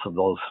pulse of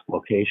those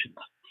locations.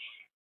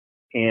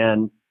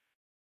 And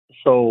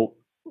so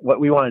what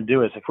we want to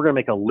do is, if we're going to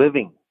make a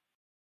living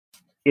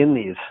in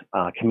these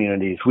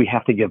communities, we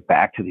have to give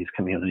back to these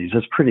communities.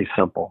 It's pretty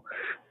simple,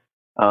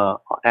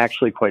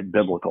 actually quite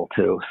biblical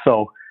too.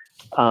 So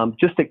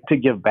just to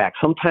give back.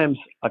 Sometimes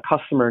a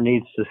customer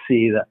needs to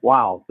see that,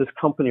 wow, this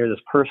company or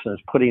this person is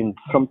putting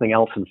something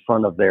else in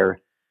front of their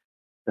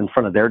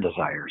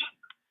desires.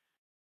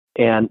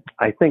 And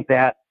I think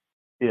that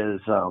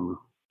is,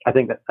 I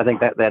think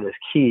that is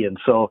key. And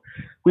so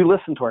we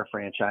listen to our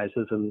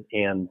franchises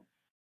and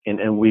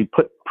we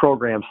put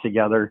programs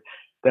together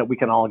that we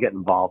can all get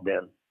involved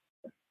in.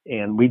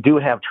 And we do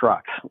have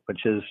trucks,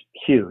 which is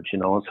huge,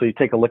 and so you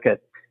take a look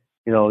at,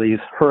 these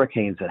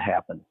hurricanes that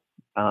happen.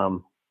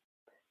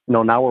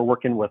 Now we're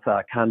working with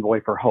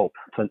Convoy for Hope.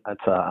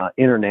 It's an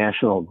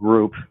international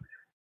group,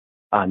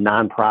 a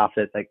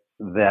nonprofit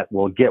that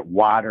will get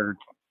water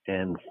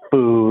and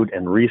food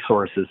and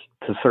resources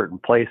to certain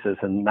places.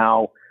 And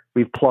now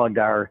we've plugged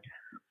our,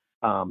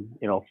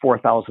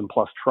 4,000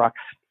 plus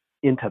trucks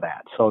into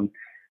that. So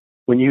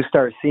when you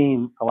start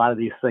seeing a lot of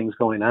these things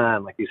going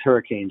on, like these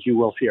hurricanes, you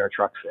will see our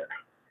trucks there.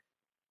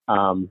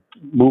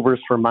 Movers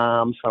for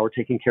Moms, we're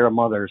taking care of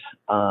mothers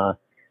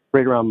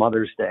right around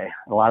Mother's Day.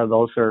 A lot of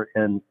those are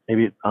in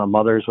maybe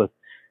mothers with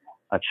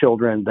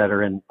children that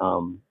are in,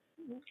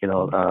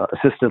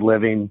 assisted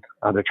living.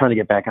 They're trying to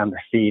get back on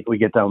their feet. We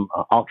get them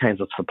all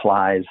kinds of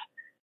supplies,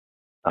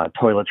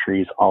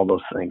 toiletries, all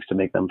those things to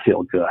make them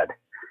feel good.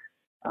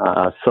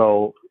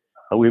 So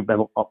we've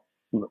been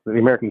the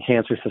American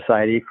Cancer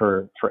Society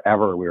for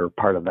forever. We were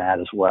part of that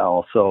as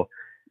well. So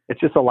it's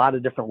just a lot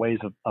of different ways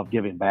of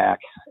giving back.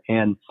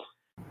 And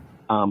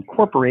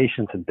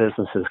corporations and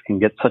businesses can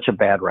get such a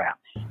bad rap.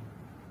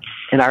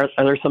 And are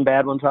there some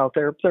bad ones out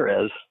there?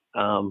 There is.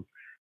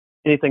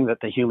 Anything that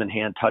the human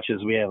hand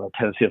touches, we have a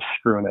tendency of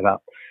screwing it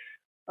up.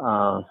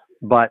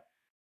 But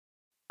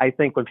I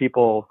think when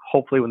people,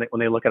 hopefully when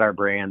they look at our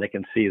brand, they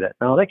can see that,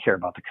 no, they care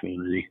about the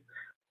community.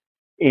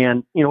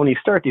 And, when you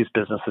start these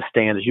businesses,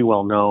 Stan, as you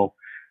well know,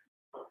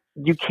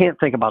 you can't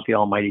think about the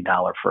almighty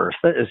dollar first.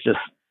 That is just,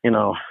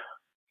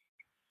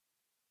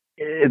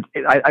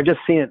 I've just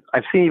seen it.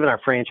 I've seen even our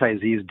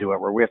franchisees do it,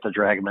 where we have to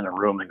drag them in a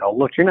room and go,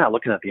 "Look, you're not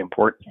looking at the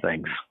important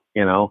things,"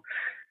 you know.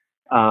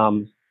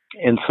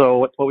 And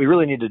so what we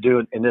really need to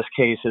do in this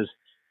case is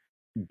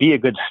be a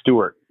good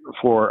steward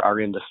for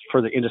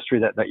for the industry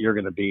that you're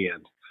going to be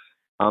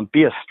in.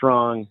 Be a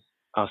strong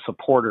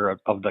supporter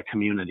of the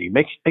community.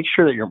 Make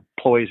sure that your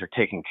employees are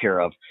taken care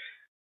of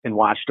and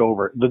watched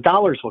over. The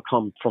dollars will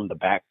come from the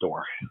back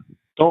door.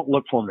 Don't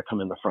look for them to come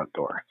in the front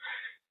door.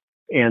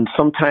 And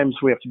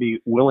sometimes we have to be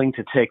willing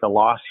to take a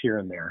loss here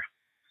and there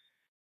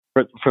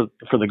for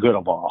the good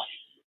of all.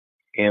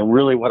 And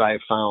really what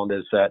I've found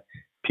is that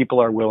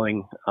people are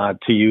willing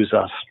to use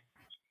us,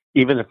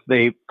 even if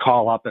they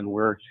call up and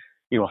we're,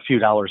 a few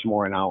dollars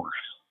more an hour.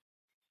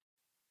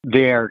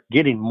 They're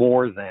getting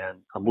more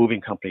than a moving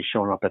company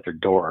showing up at their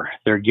door.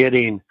 They're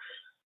getting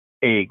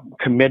a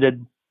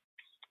committed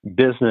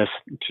business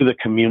to the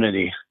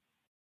community,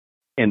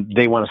 and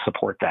they want to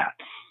support that.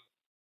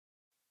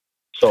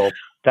 So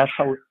that's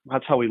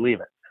how we leave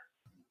it.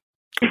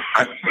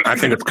 I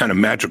think it's kind of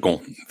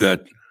magical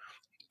that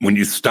when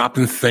you stop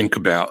and think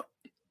about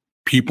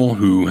people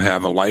who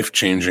have a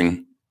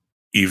life-changing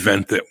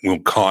event that will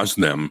cause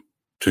them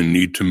to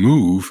need to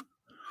move,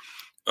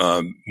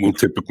 we'll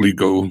typically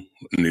go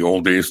in the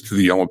old days to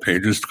the Yellow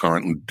Pages,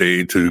 current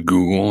day to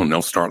Google, and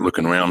they'll start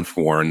looking around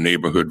for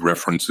neighborhood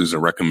references or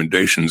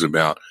recommendations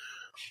about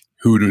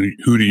who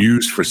to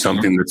use for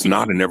something that's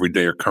not an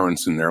everyday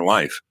occurrence in their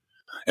life.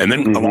 And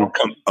then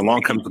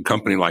along comes a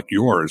company like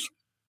yours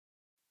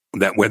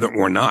that, whether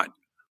or not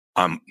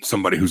I'm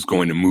somebody who's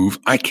going to move,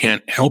 I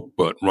can't help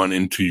but run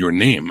into your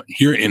name.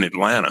 Here in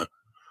Atlanta,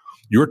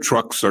 your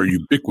trucks are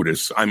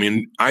ubiquitous. I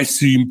mean, I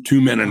see two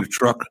men in a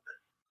truck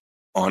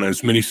on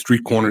as many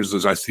street corners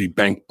as I see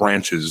bank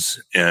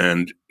branches.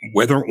 And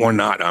whether or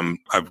not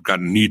I've got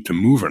a need to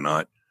move or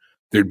not,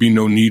 there'd be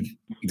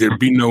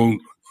no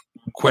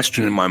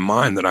question in my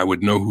mind that I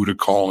would know who to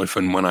call if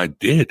and when I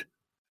did.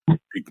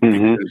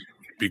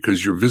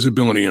 Because your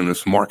visibility in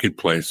this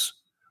marketplace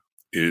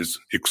is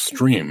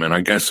extreme. And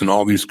I guess in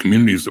all these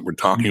communities that we're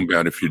talking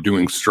about, if you're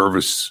doing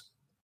service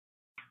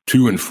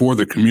to and for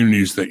the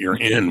communities that you're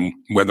in,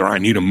 whether I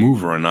need a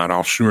mover or not,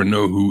 I'll sure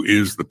know who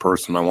is the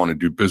person I want to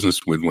do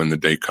business with when the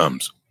day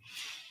comes.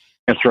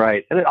 That's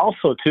right. And it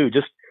also, too,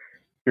 just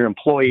your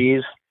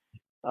employees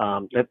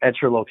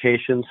at your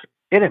locations,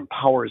 it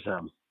empowers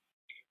them.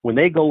 When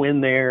they go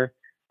in there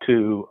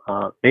to,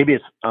 maybe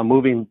it's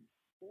moving,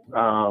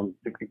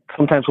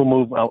 sometimes we'll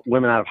move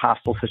women out of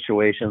hostile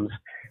situations.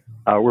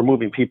 We're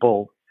moving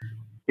people,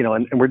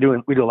 and we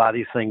do a lot of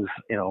these things,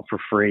 for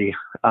free.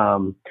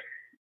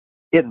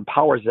 It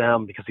empowers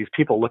them because these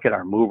people look at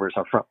our movers,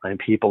 our frontline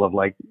people, of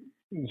like,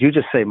 you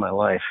just saved my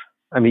life.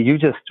 I mean,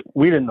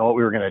 we didn't know what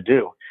we were going to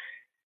do.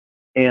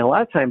 And a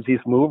lot of times these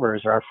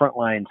movers or our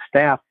frontline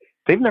staff,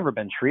 they've never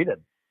been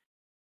treated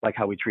like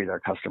how we treat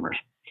our customers.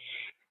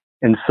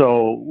 And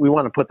so we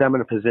want to put them in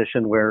a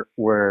position where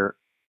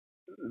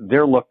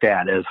they're looked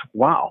at as,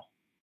 wow,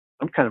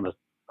 I'm kind of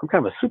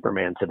a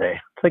Superman today.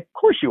 It's like, of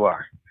course you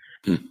are.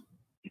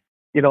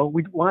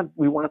 We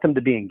want them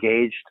to be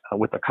engaged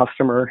with the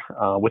customer,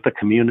 with the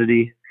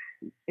community.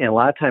 And a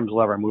lot of times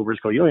we'll have our movers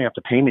go, you don't even have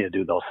to pay me to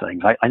do those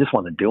things. I just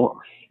want to do them.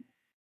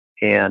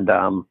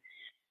 And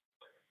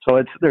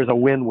so there's a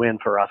win-win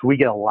for us. We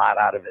get a lot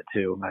out of it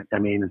too. I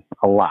mean,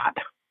 a lot.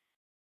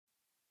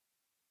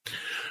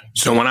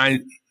 So when I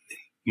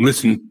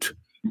listened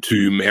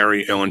to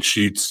Mary Ellen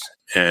Sheets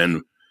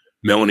and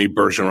Melanie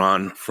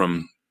Bergeron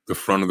from the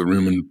front of the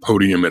room and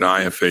podium at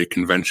IFA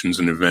conventions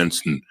and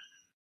events, and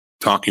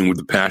talking with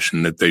the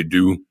passion that they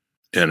do,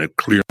 and I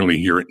clearly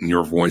hear it in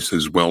your voice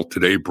as well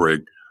today,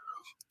 Brig,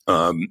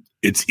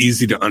 it's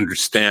easy to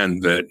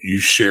understand that you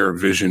share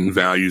vision,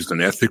 values,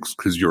 and ethics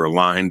because you're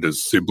aligned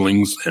as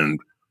siblings and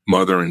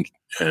mother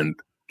and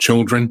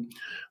children.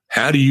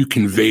 How do you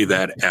convey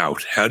that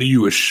out? How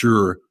do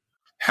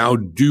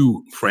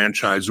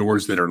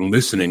franchisors that are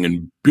listening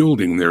and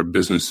building their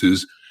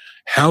businesses,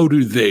 how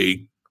do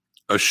they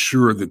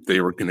assure that they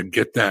are going to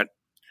get that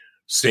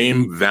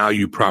same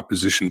value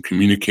proposition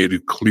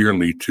communicated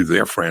clearly to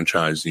their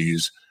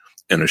franchisees,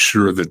 and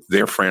assure that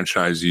their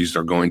franchisees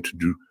are going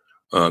to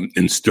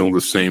instill the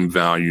same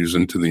values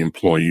into the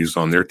employees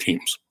on their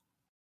teams?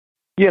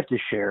 You have to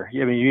share.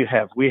 I mean,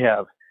 we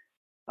have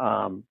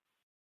an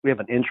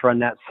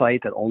intranet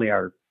site that only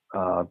our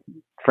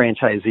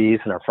franchisees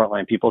and our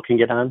frontline people can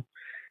get on,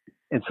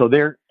 and so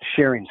they're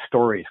sharing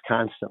stories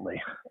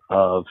constantly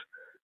of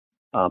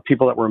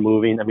people that we're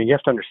moving. I mean, you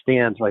have to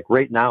understand, like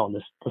right now in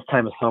this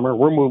time of summer,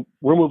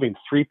 we're moving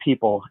 3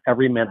 people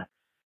every minute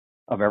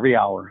of every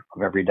hour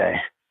of every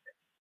day.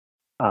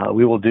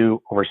 We will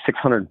do over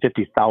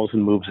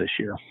 650,000 moves this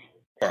year.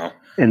 Wow.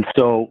 And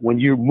so when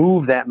you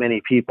move that many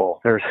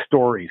people, there are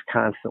stories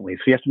constantly.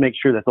 So you have to make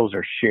sure that those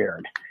are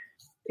shared.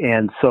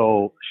 And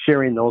so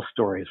sharing those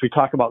stories, we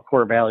talk about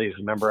core values.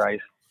 Remember, I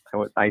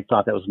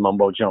thought that was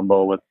mumbo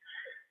jumbo with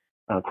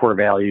core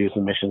values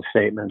and mission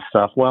statement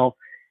stuff. Well,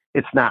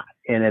 it's not.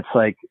 And it's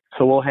like,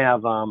 so we'll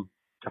have a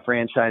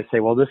franchise say,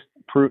 well,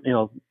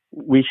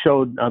 we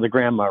showed the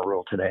grandma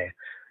rule today.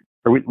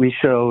 or we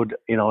showed,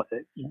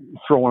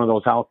 throw one of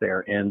those out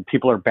there, and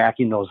people are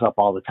backing those up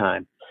all the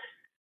time.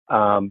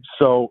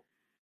 So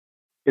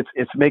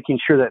it's making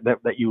sure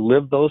that you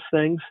live those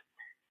things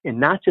and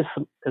not just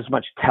as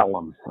much tell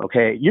them.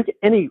 Okay, you can,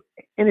 any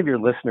of your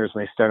listeners,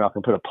 when they start off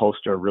and put a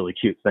poster of really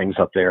cute things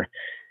up there,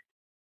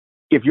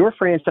 if your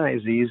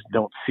franchisees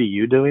don't see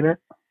you doing it,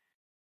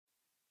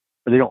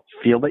 or they don't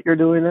feel that you're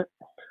doing it,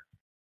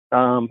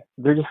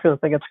 they're just going to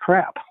think it's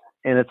crap.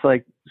 And it's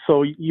like,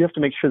 so you have to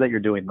make sure that you're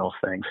doing those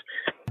things.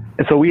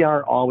 And so we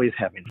are always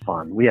having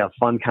fun. We have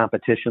fun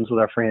competitions with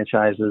our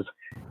franchises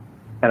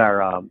at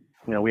our,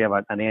 we have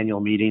an annual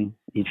meeting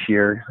each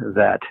year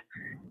that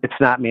it's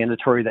not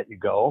mandatory that you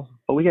go,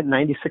 but we get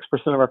 96%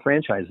 of our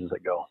franchises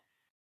that go.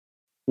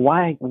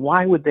 Why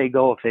would they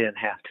go if they didn't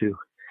have to?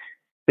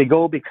 They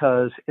go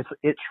because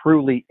it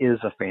truly is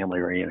a family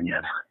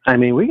reunion. I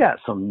mean, we got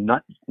some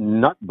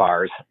nut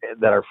bars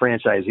that are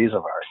franchisees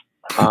of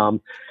ours,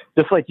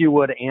 just like you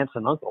would aunts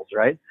and uncles,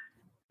 right?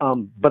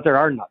 But there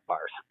are nut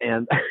bars,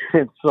 and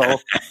so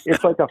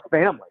it's like a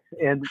family.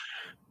 And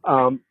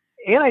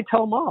I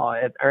tell them all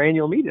at our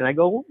annual meeting, I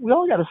go, we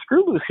all got a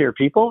screw loose here,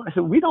 people. I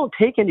said, we don't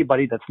take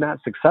anybody that's not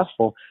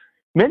successful.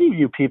 Many of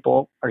you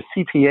people are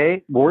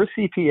were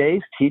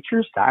CPAs,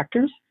 teachers,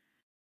 doctors,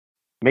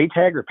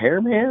 Maytag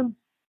repairman,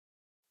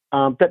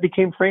 that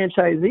became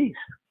franchisees.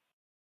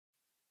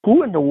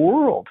 Who in the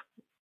world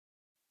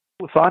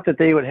thought that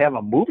they would have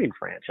a moving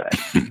franchise?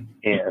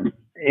 and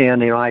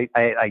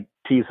I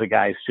tease the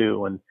guys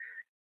too, and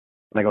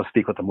when I go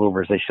speak with the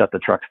movers, they shut the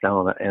trucks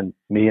down, and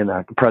me and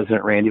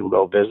President Randy will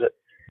go visit.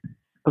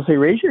 I'll say,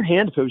 raise your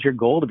hand if it was your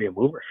goal to be a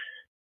mover.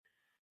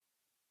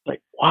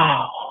 Like,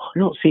 wow, I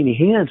don't see any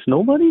hands.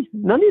 Nobody?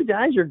 None of you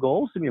guys, your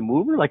goal is to be a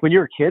mover? Like when you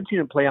were kids, you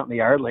didn't play out in the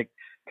yard like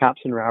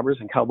cops and robbers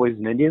and cowboys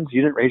and Indians.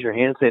 You didn't raise your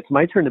hand and say, it's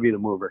my turn to be the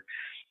mover.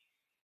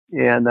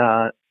 And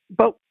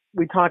but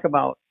we talk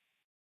about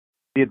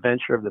the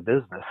adventure of the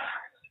business.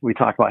 We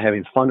talk about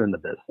having fun in the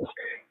business.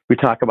 We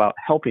talk about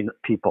helping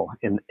people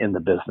in the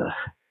business.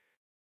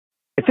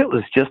 If it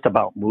was just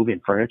about moving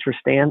furniture,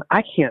 Stan,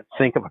 I can't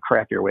think of a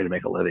crappier way to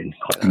make a living.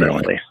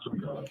 Really?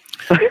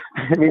 I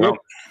mean,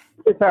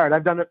 it's hard.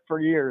 I've done it for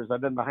years. I've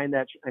been behind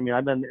that.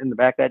 I've been in the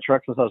back of that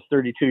truck since I was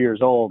 32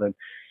 years old. And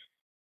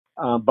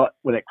but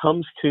when it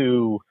comes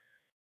to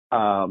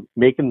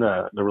making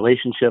the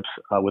relationships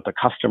with the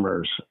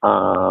customers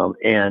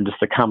and just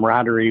the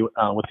camaraderie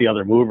with the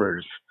other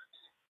movers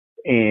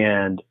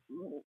and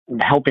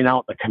helping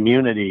out the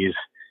communities,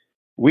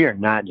 we are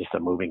not just a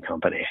moving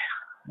company.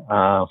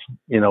 I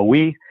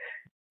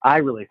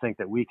really think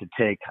that we could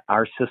take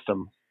our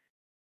system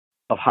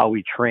of how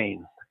we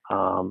train,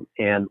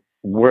 and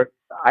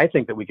I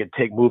think that we could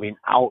take moving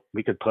out.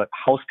 We could put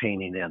house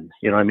painting in,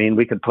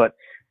 we could put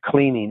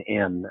cleaning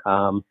in.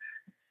 And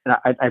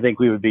I think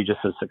we would be just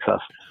as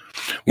successful.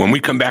 When we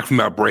come back from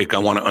our break, I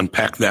want to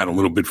unpack that a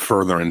little bit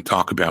further and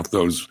talk about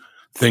those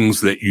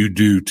things that you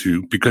do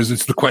because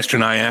it's the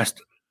question I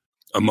asked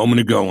a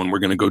moment ago, and we're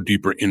going to go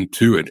deeper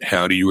into it.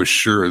 How do you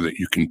assure that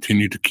you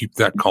continue to keep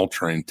that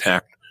culture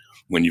intact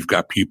when you've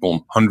got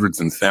people hundreds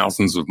and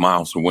thousands of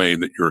miles away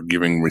that you're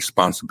giving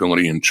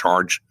responsibility and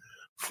charge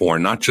for,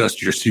 not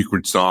just your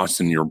secret sauce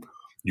and your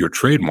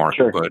trademark,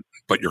 sure,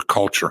 but your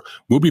culture?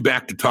 We'll be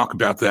back to talk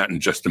about that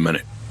in just a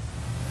minute.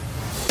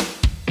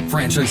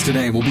 Franchise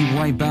Today will be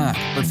right back,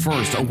 but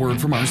first, a word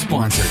from our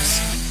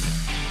sponsors.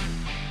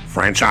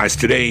 Franchise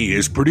Today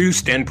is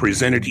produced and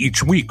presented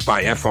each week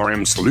by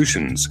FRM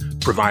Solutions,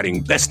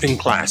 providing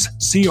best-in-class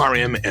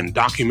CRM and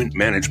document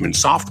management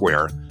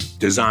software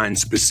designed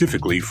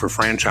specifically for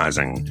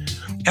franchising.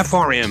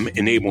 FRM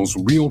enables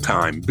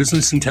real-time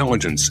business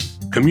intelligence,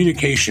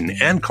 communication,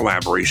 and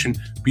collaboration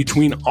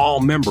between all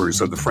members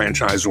of the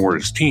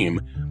franchisor's team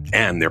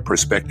and their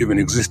prospective and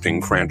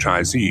existing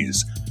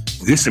franchisees.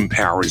 This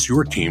empowers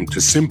your team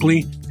to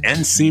simply and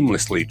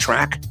seamlessly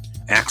track,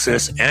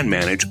 access, and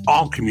manage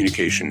all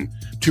communication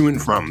to and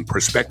from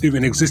prospective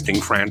and existing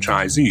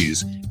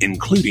franchisees,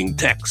 including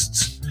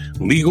texts.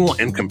 Legal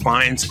and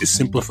compliance is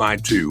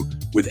simplified too,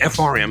 with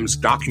FRM's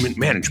document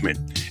management,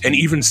 and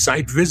even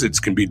site visits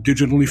can be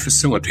digitally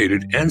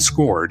facilitated and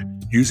scored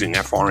using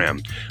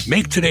FRM.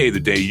 Make today the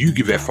day you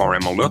give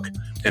FRM a look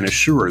and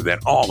assure that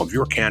all of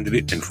your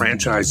candidate and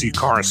franchisee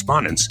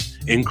correspondence,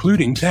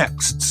 including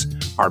texts,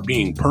 are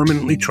being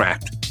permanently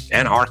tracked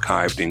and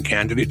archived in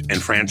candidate and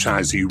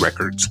franchisee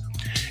records.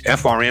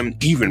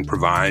 FRM even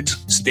provides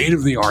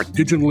state-of-the-art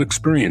digital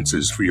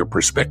experiences for your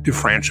prospective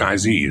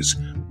franchisees,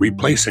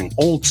 replacing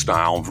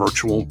old-style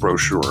virtual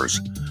brochures.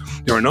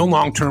 There are no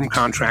long-term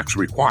contracts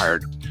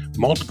required.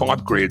 Multiple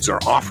upgrades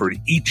are offered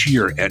each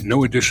year at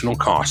no additional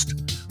cost.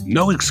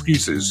 No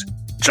excuses,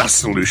 just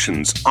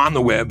solutions on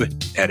the web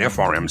at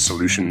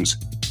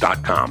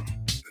frmsolutions.com.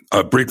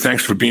 Brig,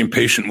 thanks for being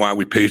patient while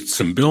we paid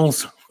some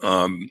bills.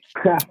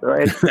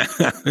 Right.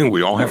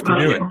 We all have to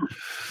do it.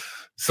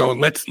 So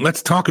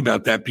let's talk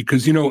about that,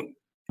 because in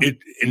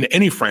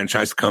any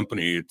franchise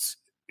company, it's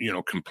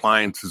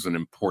compliance is an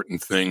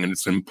important thing, and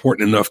it's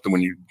important enough that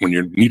when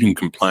you're needing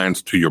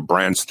compliance to your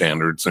brand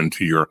standards and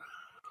to your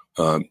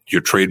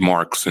your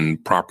trademarks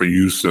and proper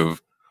use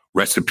of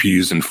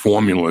recipes and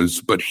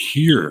formulas. But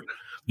here,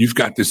 you've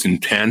got this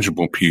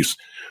intangible piece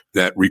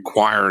that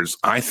requires,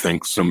 I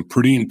think, some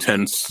pretty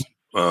intense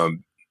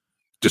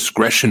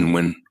discretion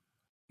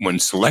when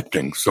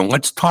selecting. So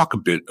let's talk a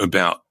bit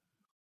about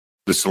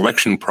the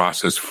selection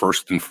process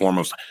first and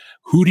foremost.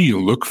 Who do you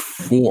look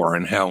for,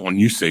 and how? When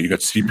you say you got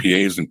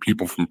CPAs and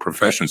people from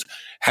professions,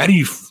 how do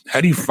you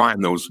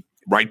find those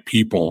right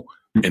people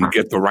and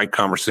get the right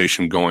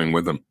conversation going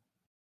with them?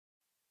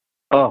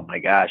 Oh my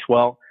gosh!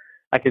 Well,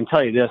 I can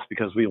tell you this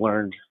because we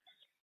learned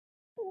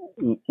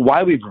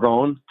why we've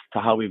grown to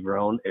how we've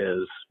grown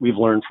is we've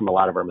learned from a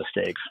lot of our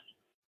mistakes,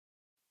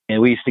 and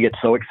we used to get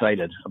so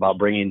excited about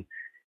bringing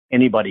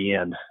anybody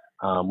in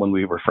when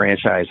we were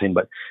franchising,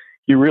 but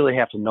you really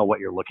have to know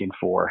what you're looking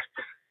for.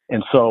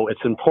 And so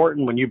it's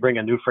important when you bring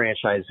a new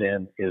franchise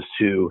in is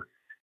to,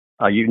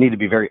 you need to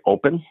be very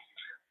open.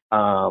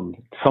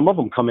 Some of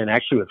them come in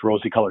actually with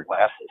rosy colored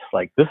glasses.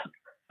 Like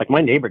my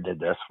neighbor did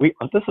this.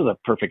 This is a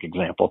perfect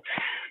example.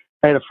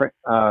 I had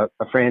a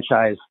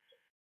franchise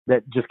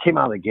that just came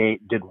out of the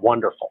gate, did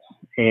wonderful,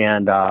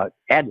 and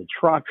added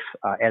trucks,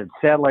 added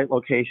satellite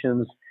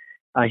locations.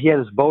 He had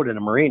his boat in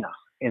a marina,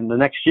 and the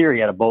next year he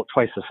had a boat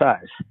twice the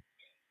size.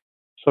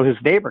 So his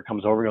neighbor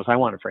comes over and goes, I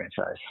want a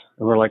franchise.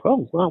 And we're like,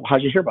 oh, well,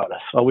 how'd you hear about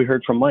us? Oh, we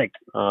heard from Mike,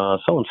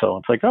 so-and-so.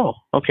 It's like, oh,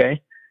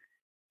 okay.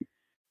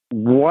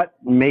 What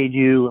made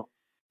you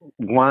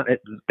want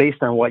it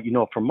based on what you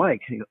know from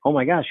Mike? Oh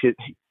my gosh,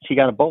 he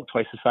got a boat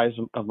twice the size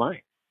of mine.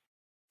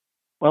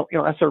 Well,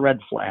 that's a red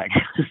flag.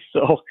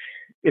 So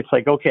it's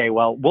like, okay,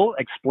 well, we'll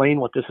explain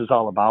what this is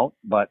all about,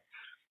 but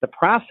the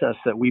process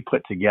that we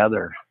put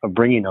together of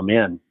bringing them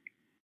in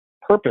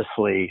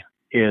purposely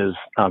is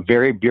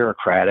very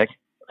bureaucratic,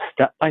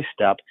 step by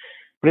step,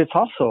 but it's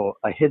also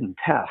a hidden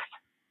test.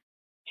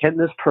 Can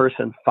this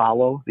person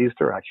follow these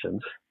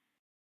directions?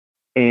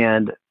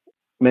 And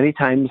many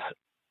times,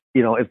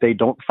 if they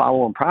don't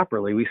follow them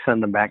properly, we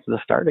send them back to the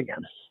start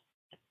again.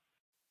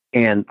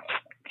 And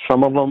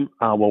some of them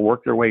will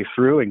work their way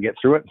through and get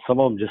through it. And some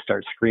of them just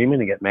start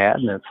screaming and get mad.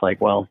 And it's like,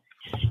 well,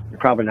 you're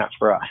probably not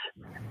for us.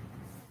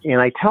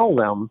 And I tell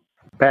them,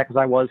 back as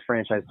I was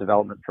franchise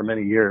development for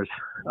many years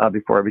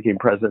before I became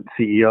president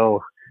and CEO,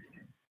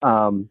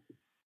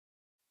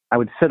 I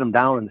would sit them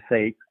down and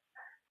say,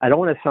 I don't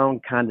want to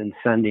sound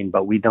condescending,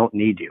 but we don't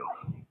need you.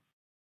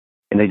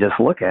 And they just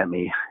look at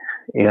me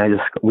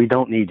and we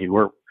don't need you.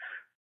 We're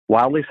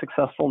wildly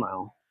successful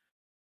now.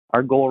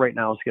 Our goal right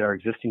now is to get our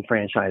existing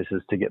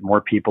franchises to get more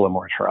people and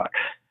more trucks.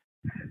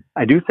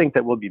 I do think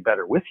that we'll be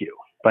better with you,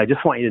 but I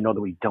just want you to know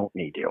that we don't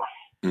need you.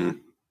 Mm.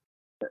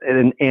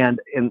 And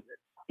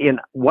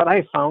what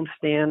I found,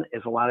 Stan,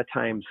 is a lot of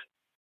times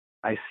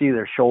I see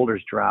their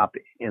shoulders drop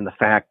in the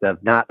fact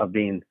of not of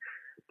being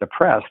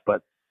depressed,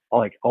 but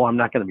like, oh, I'm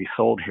not going to be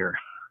sold here.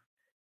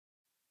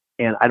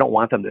 And I don't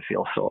want them to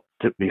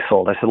be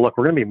sold. I said, look,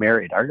 we're going to be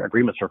married. Our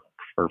agreements are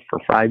for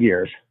 5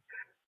 years.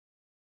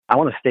 I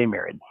want to stay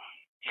married.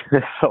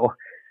 So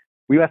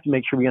we have to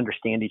make sure we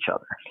understand each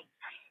other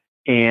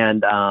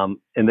and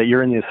that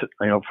you're in this,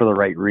 for the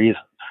right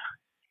reasons.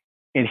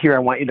 And here I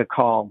want you to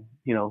call,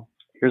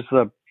 here's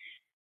the,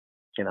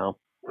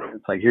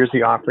 it's like, here's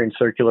the offering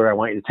circular. I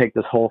want you to take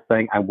this whole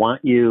thing. I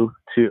want you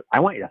to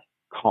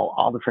call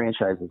all the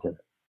franchises in.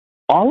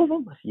 All of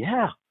them?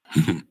 Yeah.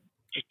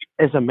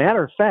 As a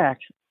matter of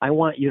fact, I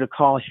want you to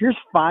call, here's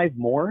 5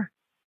 more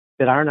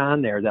that aren't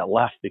on there that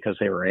left because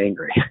they were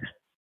angry.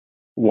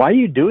 Why are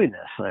you doing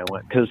this? And I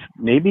went, because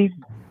maybe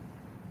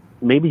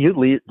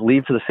you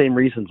leave for the same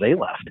reasons they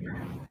left.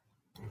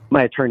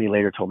 My attorney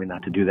later told me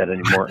not to do that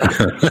anymore.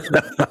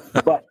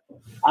 But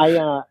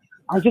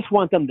I just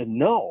want them to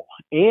know.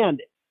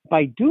 And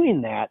by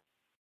doing that,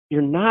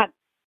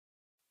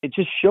 it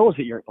just shows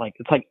that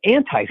it's like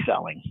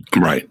anti-selling.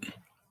 Right.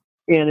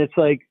 And it's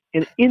like,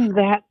 and in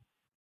that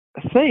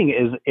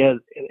thing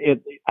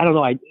I don't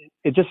know. I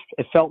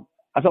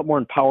felt more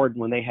empowered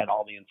when they had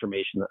all the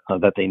information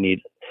that they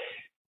needed.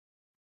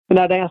 And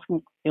I'd ask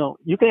them,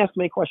 you can ask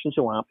them any questions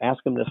you want.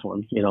 Ask them this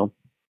one,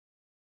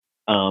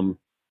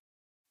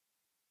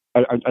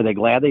 are they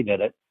glad they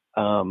did it?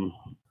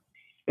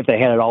 If they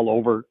had it all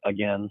over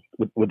again,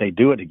 would they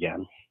do it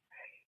again?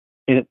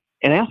 And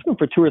ask them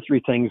for 2 or 3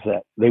 things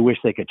that they wish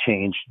they could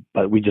change,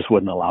 but we just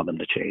wouldn't allow them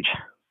to change.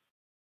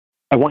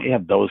 I want you to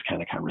have those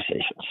kind of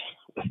conversations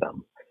with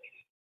them.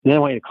 And then I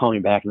want you to call me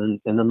back,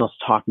 and then let's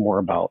talk more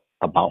about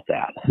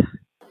that.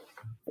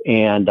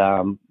 And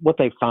what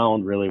they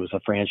found really was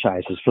the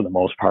franchises, for the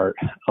most part,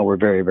 were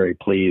very, very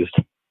pleased.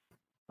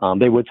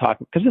 They would talk,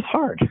 because it's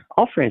hard.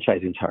 All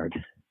franchising is hard.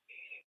 And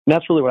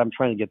that's really what I'm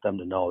trying to get them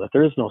to know, that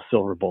there is no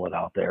silver bullet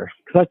out there.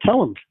 Because I tell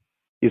them,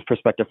 these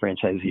prospective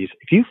franchisees,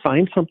 if you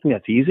find something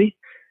that's easy,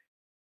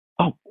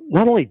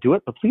 not only do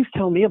it, but please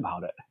tell me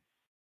about it.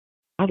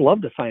 I'd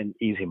love to find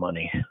easy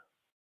money.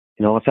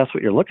 If that's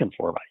what you're looking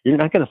for, but you're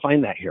not going to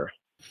find that here.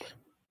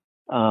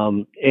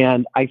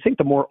 And I think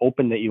the more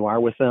open that you are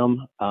with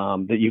them,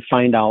 that you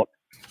find out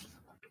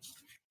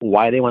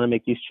why they want to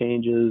make these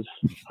changes.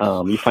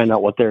 You find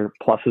out what their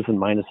pluses and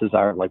minuses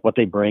are, like what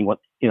they bring,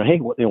 what's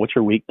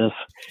your weakness.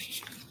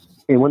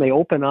 And when they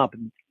open up,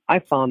 I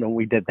found when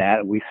we did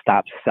that, we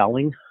stopped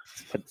selling,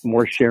 but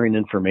more sharing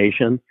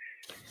information,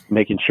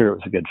 making sure it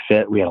was a good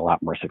fit. We had a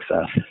lot more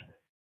success.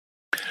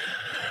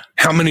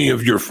 How many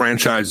of your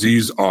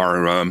franchisees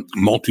are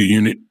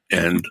multi-unit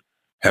and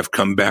have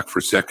come back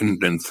for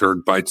second and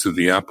third bites of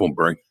the apple,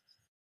 Brig?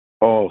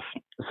 Oh,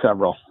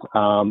 several.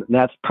 And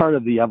that's part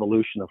of the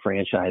evolution of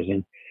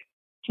franchising.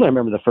 So I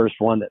remember the first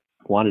one that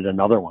wanted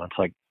another one. It's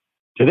like,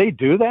 do they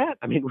do that?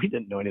 I mean, we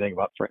didn't know anything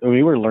about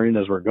we were learning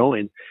as we're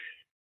going.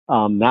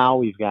 Now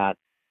we've got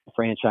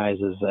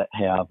franchises that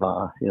have,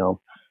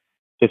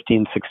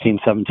 15, 16,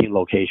 17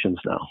 locations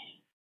now.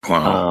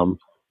 Wow.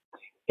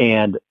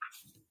 And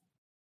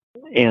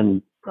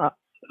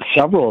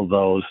several of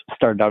those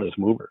started out as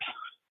movers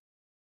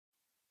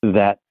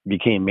that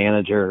became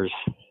managers,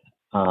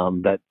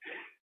 that,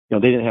 they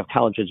didn't have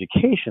college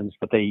educations,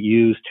 but they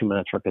used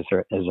 2-minute truck as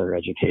their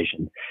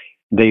education.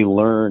 They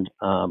learned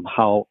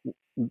how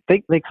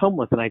they come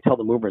with, and I tell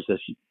the movers this,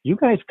 you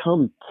guys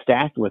come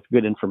stacked with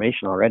good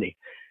information already.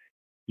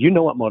 You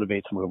know what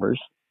motivates movers.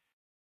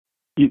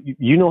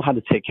 You know how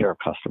to take care of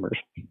customers.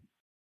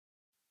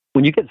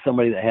 When you get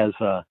somebody that has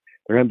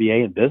their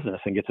MBA in business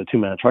and gets a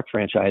 2-minute truck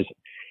franchise,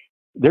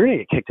 they're going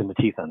to get kicked in the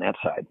teeth on that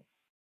side.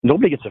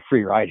 Nobody gets a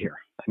free ride here.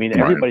 I mean,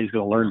 everybody's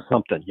going to learn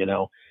something,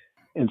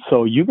 And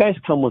so you guys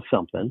come with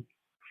something.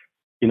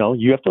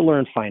 You have to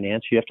learn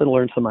finance. You have to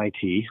learn some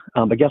IT.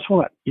 But guess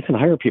what? You can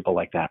hire people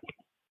like that.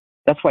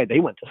 That's why they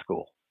went to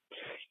school.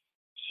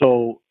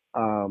 So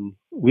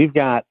we've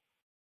got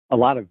a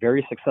lot of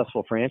very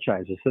successful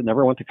franchises that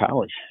never went to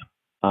college,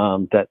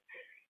 that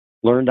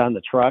learned on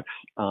the trucks.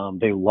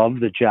 They love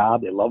the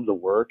job. They love the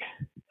work.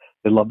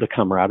 They love the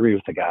camaraderie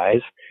with the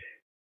guys.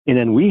 And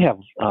then we have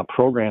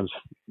programs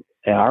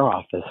at our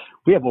office.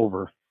 We have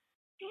over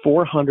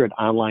 400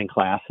 online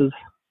classes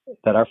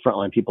that our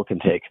frontline people can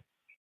take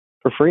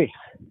for free.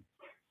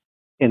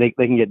 And they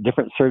can get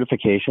different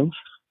certifications.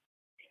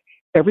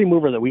 Every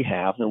mover that we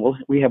have, and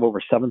we have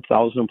over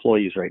 7,000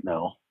 employees right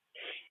now,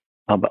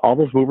 but all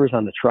those movers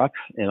on the trucks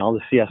and all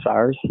the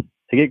CSRs,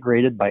 they get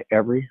graded by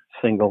every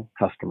single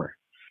customer.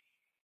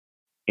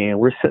 And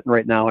we're sitting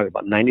right now at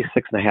about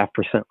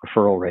 96.5%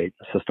 referral rate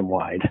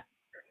system-wide.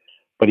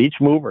 But each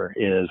mover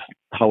is,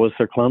 how was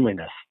their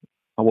cleanliness?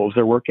 What was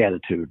their work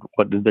attitude?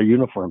 What did their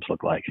uniforms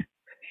look like?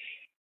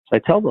 So I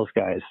tell those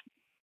guys,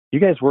 you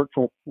guys work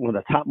for one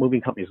of the top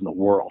moving companies in the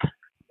world.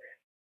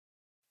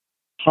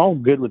 How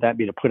good would that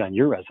be to put on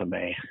your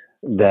resume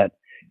that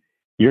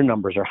your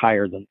numbers are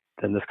higher than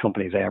this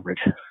company's average?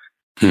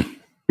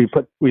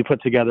 We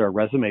put together a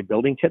resume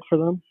building kit for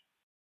them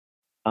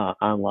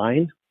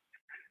online,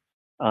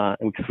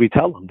 because we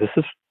tell them this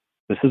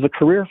is a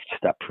career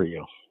step for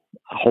you.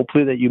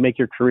 Hopefully that you make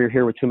your career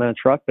here with 2-minute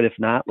truck, but if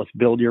not, let's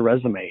build your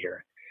resume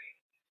here.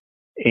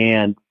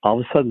 And all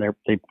of a sudden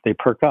they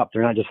perk up.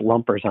 They're not just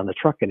lumpers on the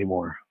truck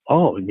anymore.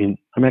 Oh, I mean,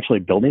 I'm actually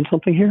building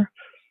something here?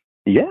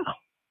 Yeah,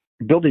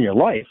 you're building your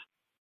life.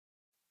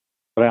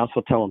 But I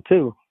also tell them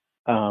too,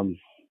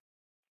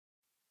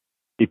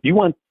 if you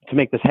want to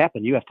make this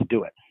happen, you have to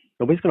do it.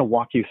 Nobody's going to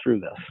walk you through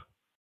this,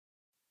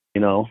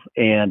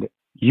 and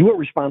you are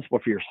responsible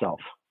for yourself.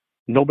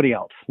 Nobody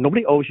else.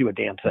 Nobody owes you a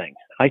damn thing.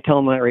 I tell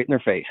them that right in their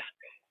face.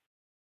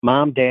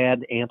 Mom,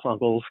 dad, aunts,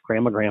 uncles,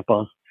 grandma,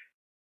 grandpa,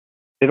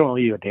 they don't owe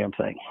you a damn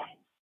thing.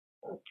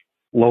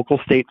 Local,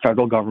 state,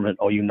 federal government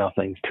owe you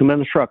nothing.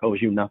 2-minute truck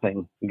owes you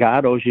nothing.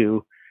 God owes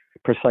you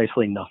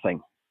precisely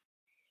nothing.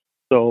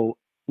 So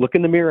look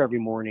in the mirror every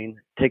morning.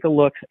 Take a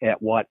look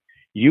at what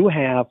you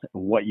have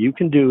and what you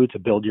can do to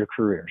build your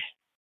careers.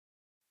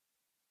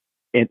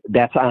 And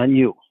that's on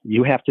you.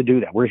 You have to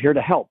do that. We're here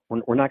to help.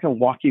 We're not going to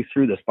walk you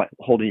through this by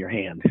holding your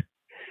hand.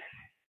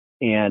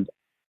 And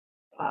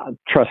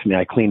trust me,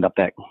 I cleaned up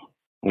that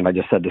when I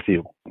just said to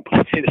you,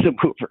 to the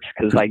movers,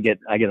 because I get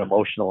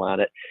emotional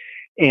on it.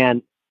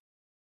 And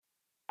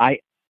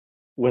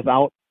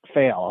without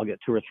fail, I'll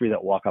get 2 or 3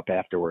 that walk up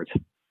afterwards.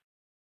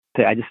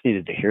 Say, I just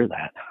needed to hear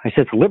that. I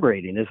said, it's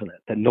liberating, isn't it?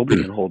 That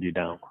nobody can hold you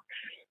down.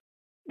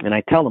 And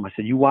I tell them, I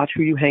said, you watch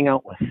who you hang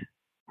out with.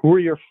 Who are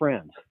your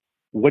friends?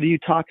 What do you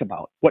talk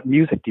about? What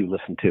music do you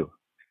listen to?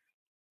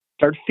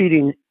 Start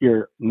feeding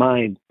your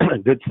mind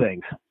good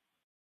things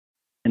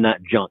and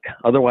not junk.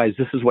 Otherwise,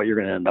 this is what you're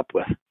going to end up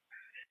with.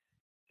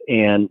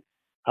 And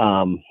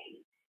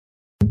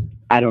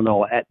I don't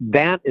know.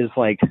 That is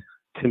like,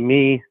 to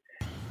me,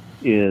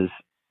 is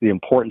the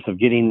importance of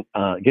getting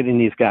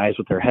these guys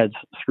with their heads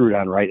screwed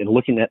on right and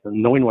looking at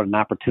and knowing what an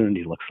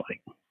opportunity looks like.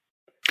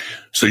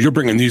 So you're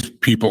bringing these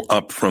people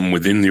up from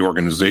within the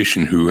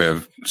organization who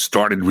have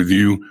started with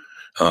you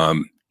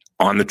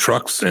on the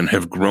trucks and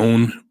have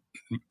grown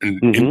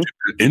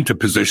into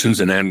positions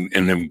and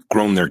have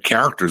grown their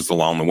characters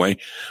along the way.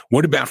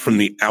 What about from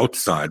the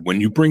outside?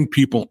 When you bring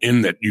people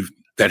in that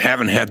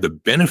haven't had the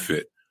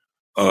benefit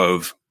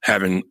of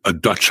having a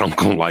Dutch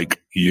uncle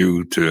like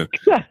you to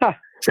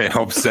to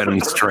help set them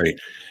straight.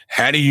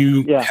 How do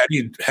you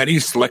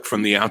select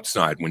from the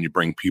outside when you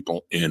bring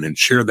people in, and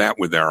share that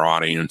with our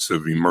audience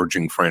of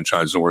emerging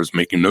franchisors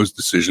making those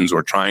decisions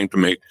or trying to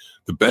make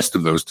the best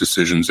of those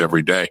decisions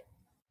every day?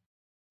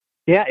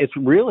 Yeah, it's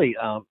really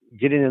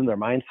getting in their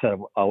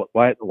mindset of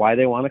why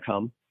they want to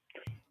come,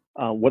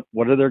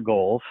 what are their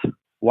goals,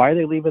 why are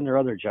they leaving their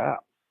other job?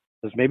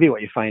 Because maybe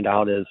what you find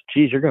out is,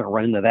 geez, you're going to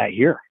run into that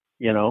here,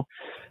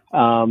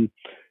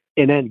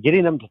 and then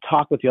getting them to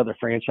talk with the other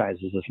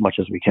franchises as much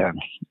as we can.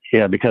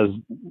 Yeah, because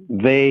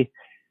a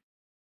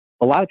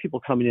lot of people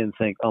coming in and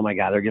think, oh my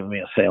God, they're giving me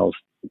a sales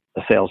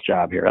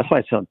job here. That's why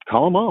I said,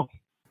 call them all.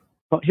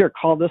 Here,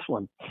 call this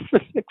one,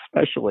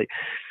 especially.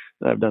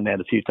 I've done that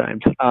a few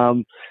times.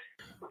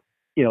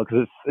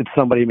 Because it's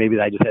somebody maybe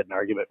that I just had an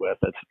argument with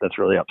that's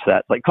really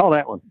upset. Like, call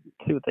that one,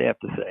 see what they have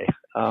to say.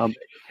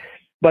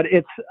 But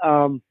it's,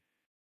 and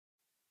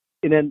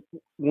then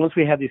once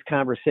we have these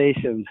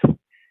conversations,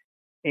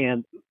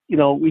 and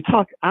we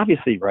talk,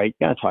 obviously, right?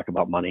 You got to talk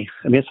about money.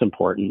 I mean, it's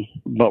important.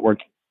 But what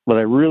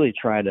I really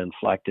try to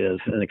inflect is,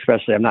 and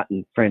especially, I'm not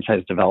in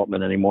franchise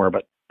development anymore,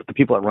 but the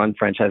people that run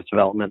franchise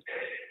development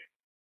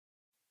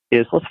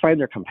is, let's find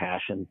their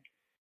compassion.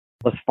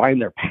 Let's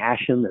find their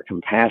passion, their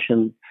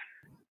compassion.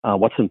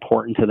 What's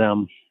important to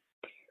them.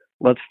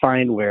 Let's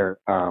find where,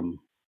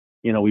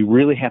 we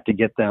really have to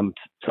get them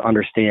to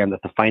understand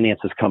that the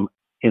finances come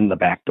in the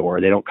back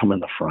door. They don't come in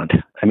the front.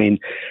 I mean,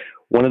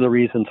 one of the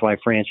reasons why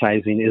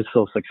franchising is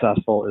so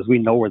successful is we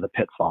know where the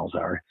pitfalls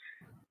are.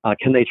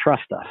 Can they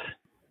trust us?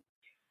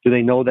 Do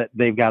they know that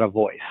they've got a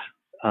voice?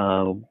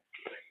 So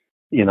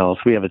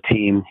we have a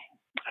team.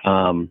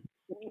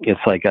 It's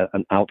like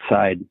an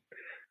outside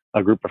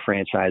a group of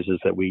franchises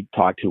that we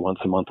talk to once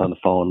a month on the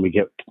phone. We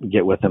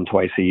get with them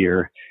twice a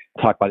year,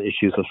 talk about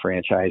issues with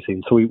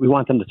franchising. So we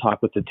want them to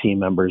talk with the team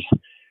members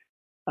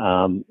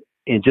and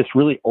just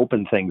really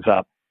open things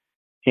up.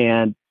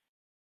 And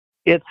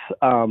it's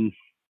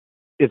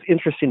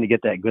interesting to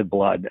get that good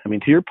blood. I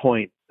mean, to your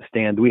point,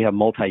 Stan, we have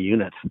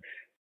multi-units.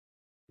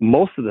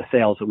 Most of the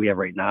sales that we have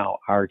right now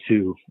are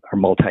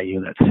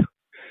multi-units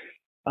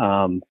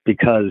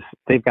because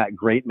they've got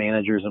great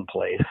managers in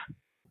place.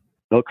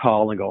 They'll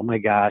call and go, oh my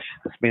gosh,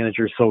 this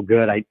manager is so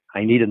good. I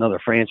need another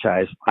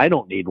franchise. I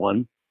don't need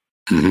one,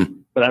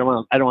 but I don't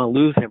want to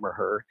lose him or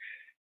her.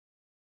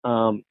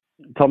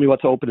 Tell me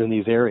what's open in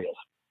these areas.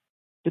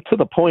 Get to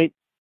the point,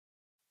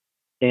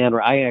 and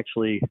I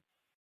actually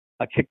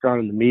kicked around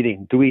in the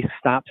meeting. Do we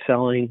stop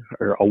selling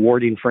or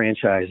awarding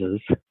franchises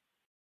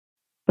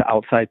to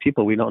outside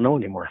people we don't know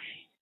anymore?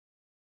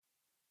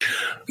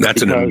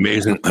 That's an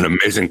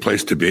amazing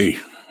place to be.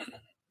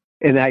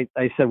 And I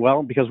said,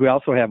 well, because we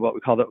also have what we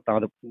call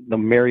the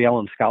Mary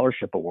Ellen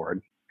Scholarship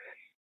Award.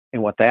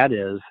 And what that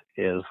is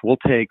we'll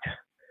take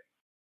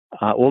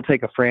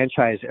a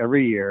franchise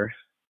every year.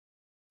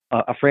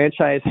 A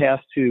franchise has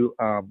to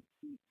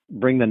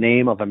bring the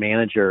name of a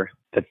manager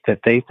that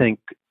they think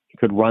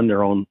could run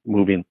their own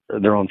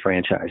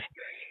franchise.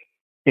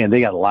 And they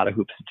got a lot of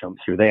hoops to jump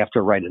through. They have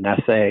to write an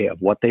essay of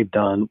what they've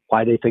done,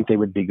 why they think they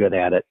would be good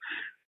at it.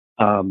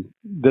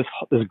 This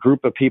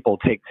group of people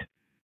they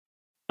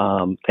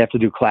have to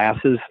do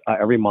classes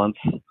every month.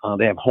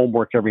 They have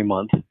homework every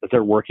month that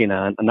they're working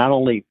on, and not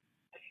only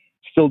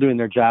still doing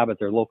their job at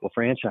their local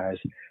franchise,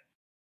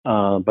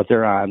 but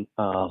they're on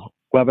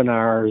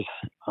webinars.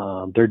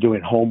 They're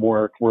doing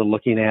homework. We're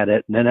looking at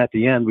it, and then at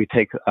the end, we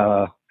take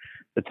the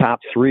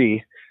top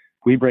three.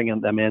 We bring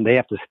them in. They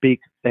have to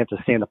speak. They have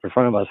to stand up in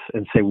front of us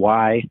and say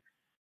why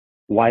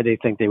they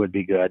think they would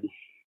be good.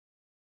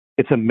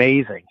 It's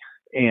amazing,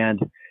 and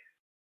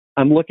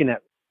I'm looking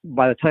at.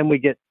 By the time we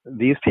get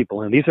these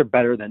people in, these are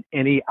better than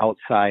any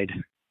outside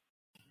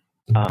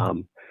franchise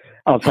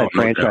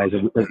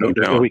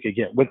that we could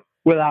get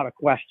without a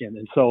question.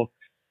 And so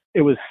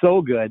it was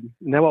so good.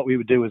 And then what we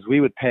would do is we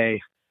would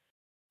pay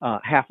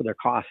half of their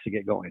costs to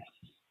get going.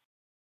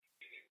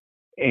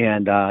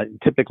 And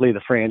typically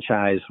the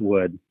franchise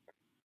would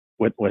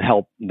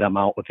help them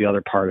out with the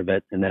other part of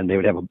it. And then they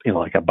would have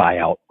like a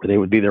buyout where they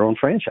would be their own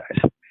franchise.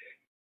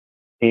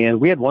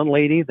 And we had one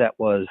lady that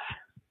was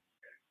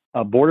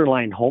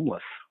borderline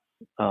homeless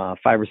 5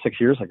 or 6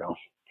 years ago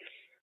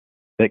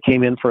that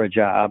came in for a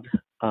job,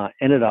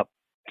 ended up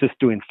just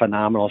doing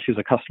phenomenal. She was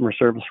a customer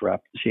service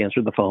rep. She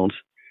answered the phones.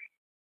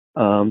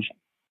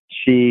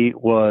 She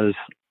was,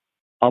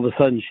 all of a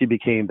sudden, she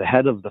became the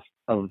head of the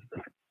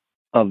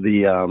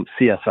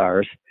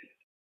CSRs.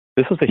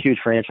 This was a huge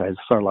franchise.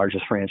 It's our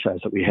largest franchise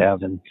that we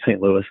have in St.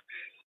 Louis.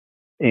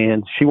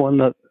 And she won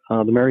the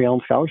Mary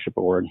Ellen Scholarship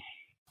Award.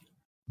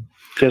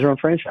 She has her own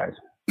franchise.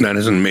 That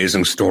is an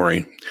amazing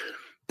story.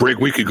 Brig,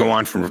 we could go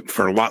on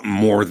for a lot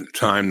more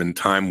time than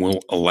time will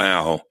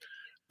allow,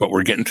 but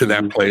we're getting to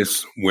that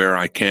place where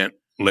I can't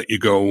let you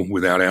go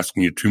without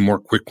asking you two more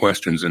quick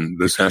questions, and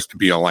this has to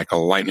be like a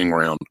lightning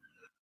round.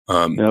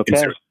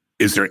 Okay.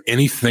 Is there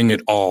anything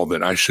at all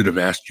that I should have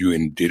asked you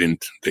and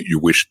didn't that you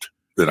wished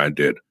that I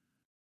did?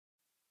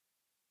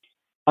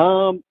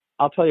 I'll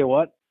tell you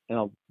what,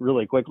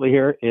 really quickly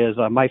here, is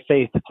my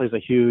faith plays a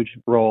huge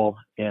role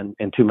in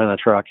 2 Men in a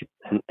Truck.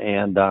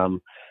 And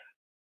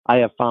I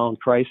have found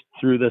Christ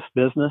through this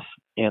business,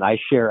 and I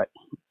share it.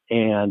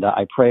 And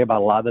I pray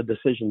about a lot of the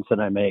decisions that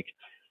I make.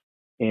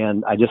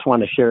 And I just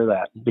want to share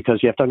that,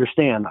 because you have to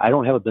understand, I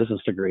don't have a business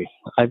degree.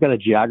 I've got a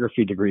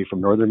geography degree from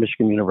Northern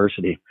Michigan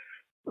University,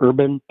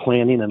 urban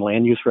planning and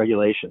land use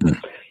regulation.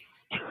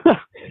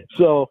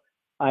 So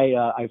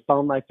I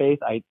found my faith.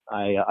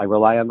 I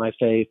rely on my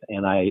faith,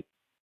 and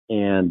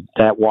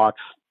that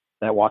walks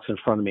in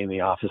front of me in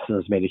the office, and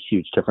has made a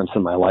huge difference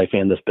in my life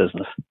and this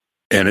business.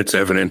 And it's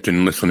evident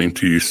in listening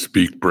to you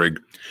speak, Brig.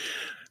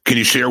 Can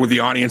you share with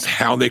the audience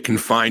how they can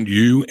find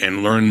you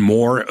and learn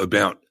more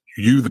about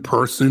you, the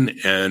person,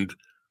 and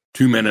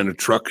 2 Men in a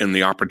Truck and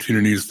the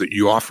opportunities that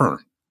you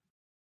offer?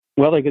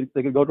 Well, they could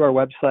go to our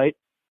website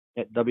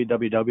at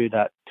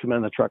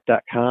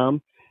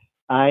www.2meninthetruck.com.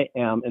 I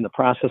am in the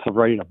process of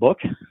writing a book.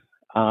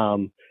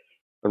 The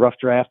rough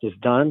draft is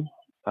done.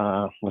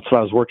 That's what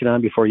I was working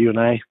on before you and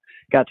I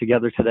got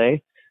together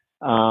today.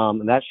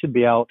 And that should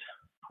be out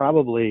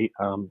probably,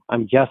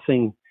 I'm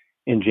guessing,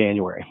 in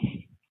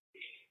January.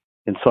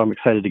 And so I'm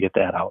excited to get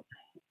that out.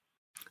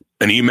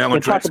 An email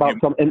address? Talk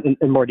about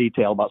in more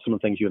detail about some of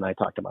the things you and I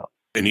talked about.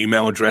 An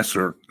email address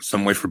or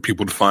some way for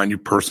people to find you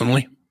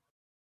personally?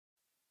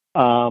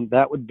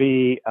 That would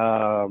be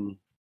Brig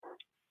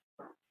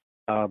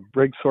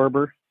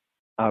Sorber,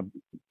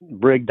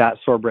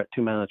 brig.sorber at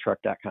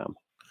 2meninthetruck.com.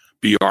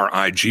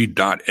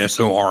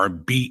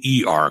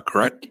 BRIG.SORBER,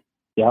 correct?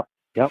 Yep.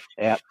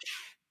 At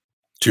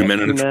 2 Men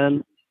in a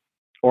Truck.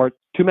 Or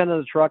 2 Men in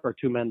the Truck, or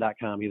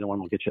 2men.com. Either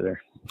one will get you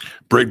there.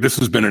 Brig, this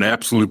has been an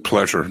absolute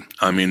pleasure.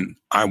 I mean,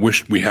 I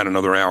wish we had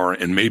another hour,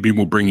 and maybe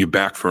we'll bring you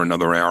back for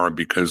another hour,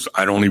 because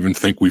I don't even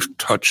think we've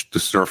touched the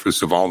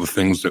surface of all the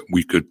things that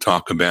we could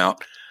talk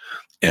about.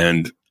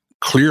 And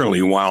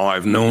clearly, while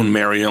I've known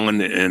Mary Ellen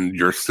and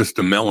your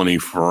sister Melanie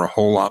for a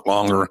whole lot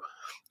longer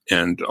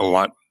and a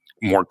lot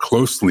more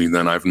closely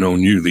than I've known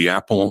you, the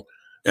apple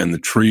and the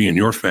tree and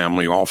your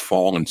family all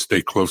fall and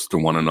stay close to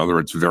one another.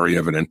 It's very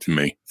evident to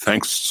me.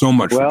 Thanks so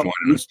much for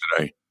joining us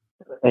today.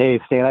 Hey,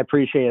 Stan, I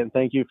appreciate it. And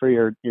thank you for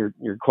your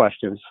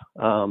questions.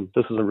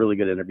 This was a really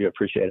good interview. I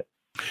appreciate it.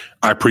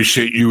 I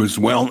appreciate you as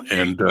well.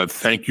 And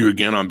thank you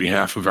again on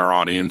behalf of our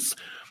audience.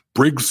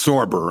 Brig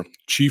Sorber,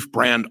 Chief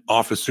Brand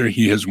Officer.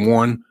 He has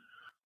worn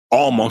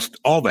almost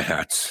all the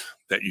hats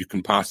that you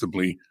can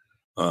possibly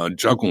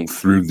juggle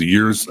through the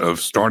years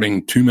of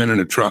starting 2 Men in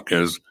a Truck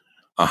as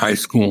a high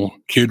school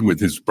kid with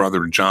his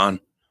brother John,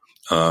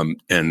 and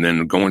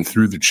then going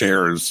through the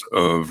chairs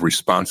of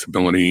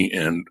responsibility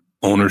and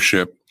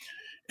ownership,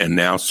 and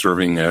now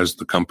serving as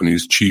the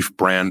company's Chief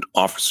Brand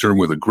Officer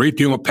with a great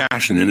deal of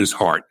passion in his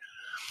heart.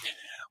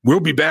 We'll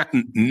be back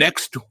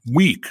next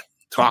week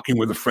talking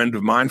with a friend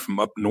of mine from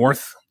up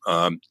north,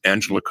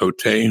 Angela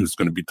Cote, who's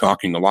going to be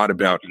talking a lot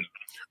about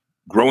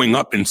growing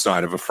up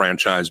inside of a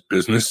franchise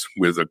business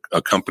with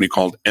a company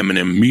called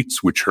M&M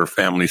Meats, which her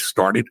family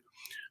started.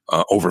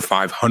 Over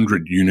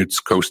 500 units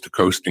coast to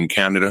coast in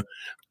Canada.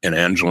 And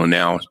Angela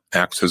now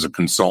acts as a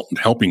consultant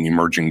helping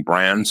emerging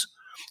brands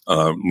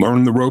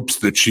learn the ropes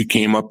that she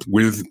came up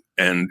with,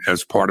 and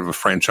as part of a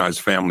franchise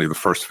family, the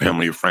first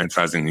family of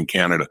franchising in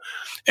Canada.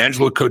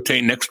 Angela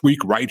Cote next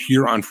week right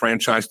here on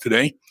Franchise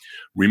Today.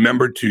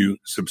 Remember to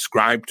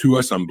subscribe to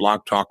us on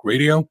Blog Talk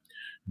Radio.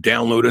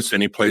 Download us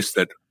any place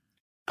that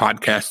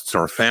podcasts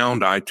are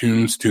found,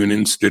 iTunes,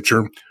 TuneIn,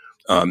 Stitcher.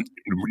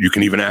 You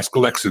can even ask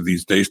Alexa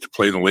these days to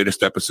play the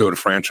latest episode of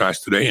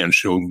Franchise Today, and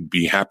she'll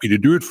be happy to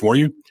do it for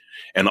you.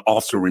 And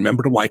also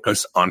remember to like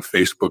us on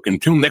Facebook.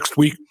 Until next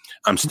week,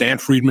 I'm Stan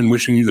Friedman,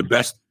 wishing you the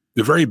best,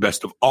 the very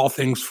best of all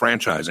things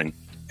franchising.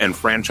 And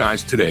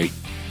Franchise Today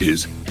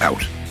is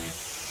out.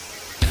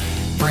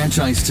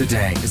 Franchise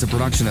Today is a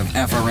production of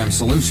FRM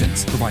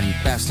Solutions, providing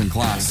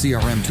best-in-class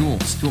CRM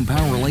tools to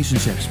empower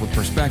relationships with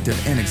prospective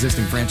and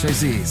existing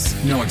franchisees.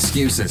 No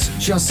excuses,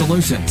 just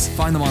solutions.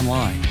 Find them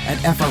online at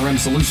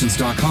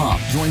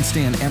frmsolutions.com. Join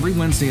Stan every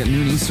Wednesday at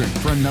noon Eastern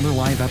for another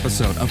live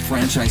episode of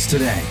Franchise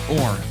Today.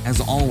 Or, as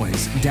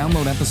always,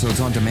 download episodes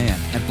on demand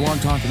at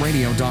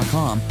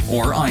blogtalkradio.com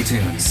or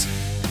iTunes.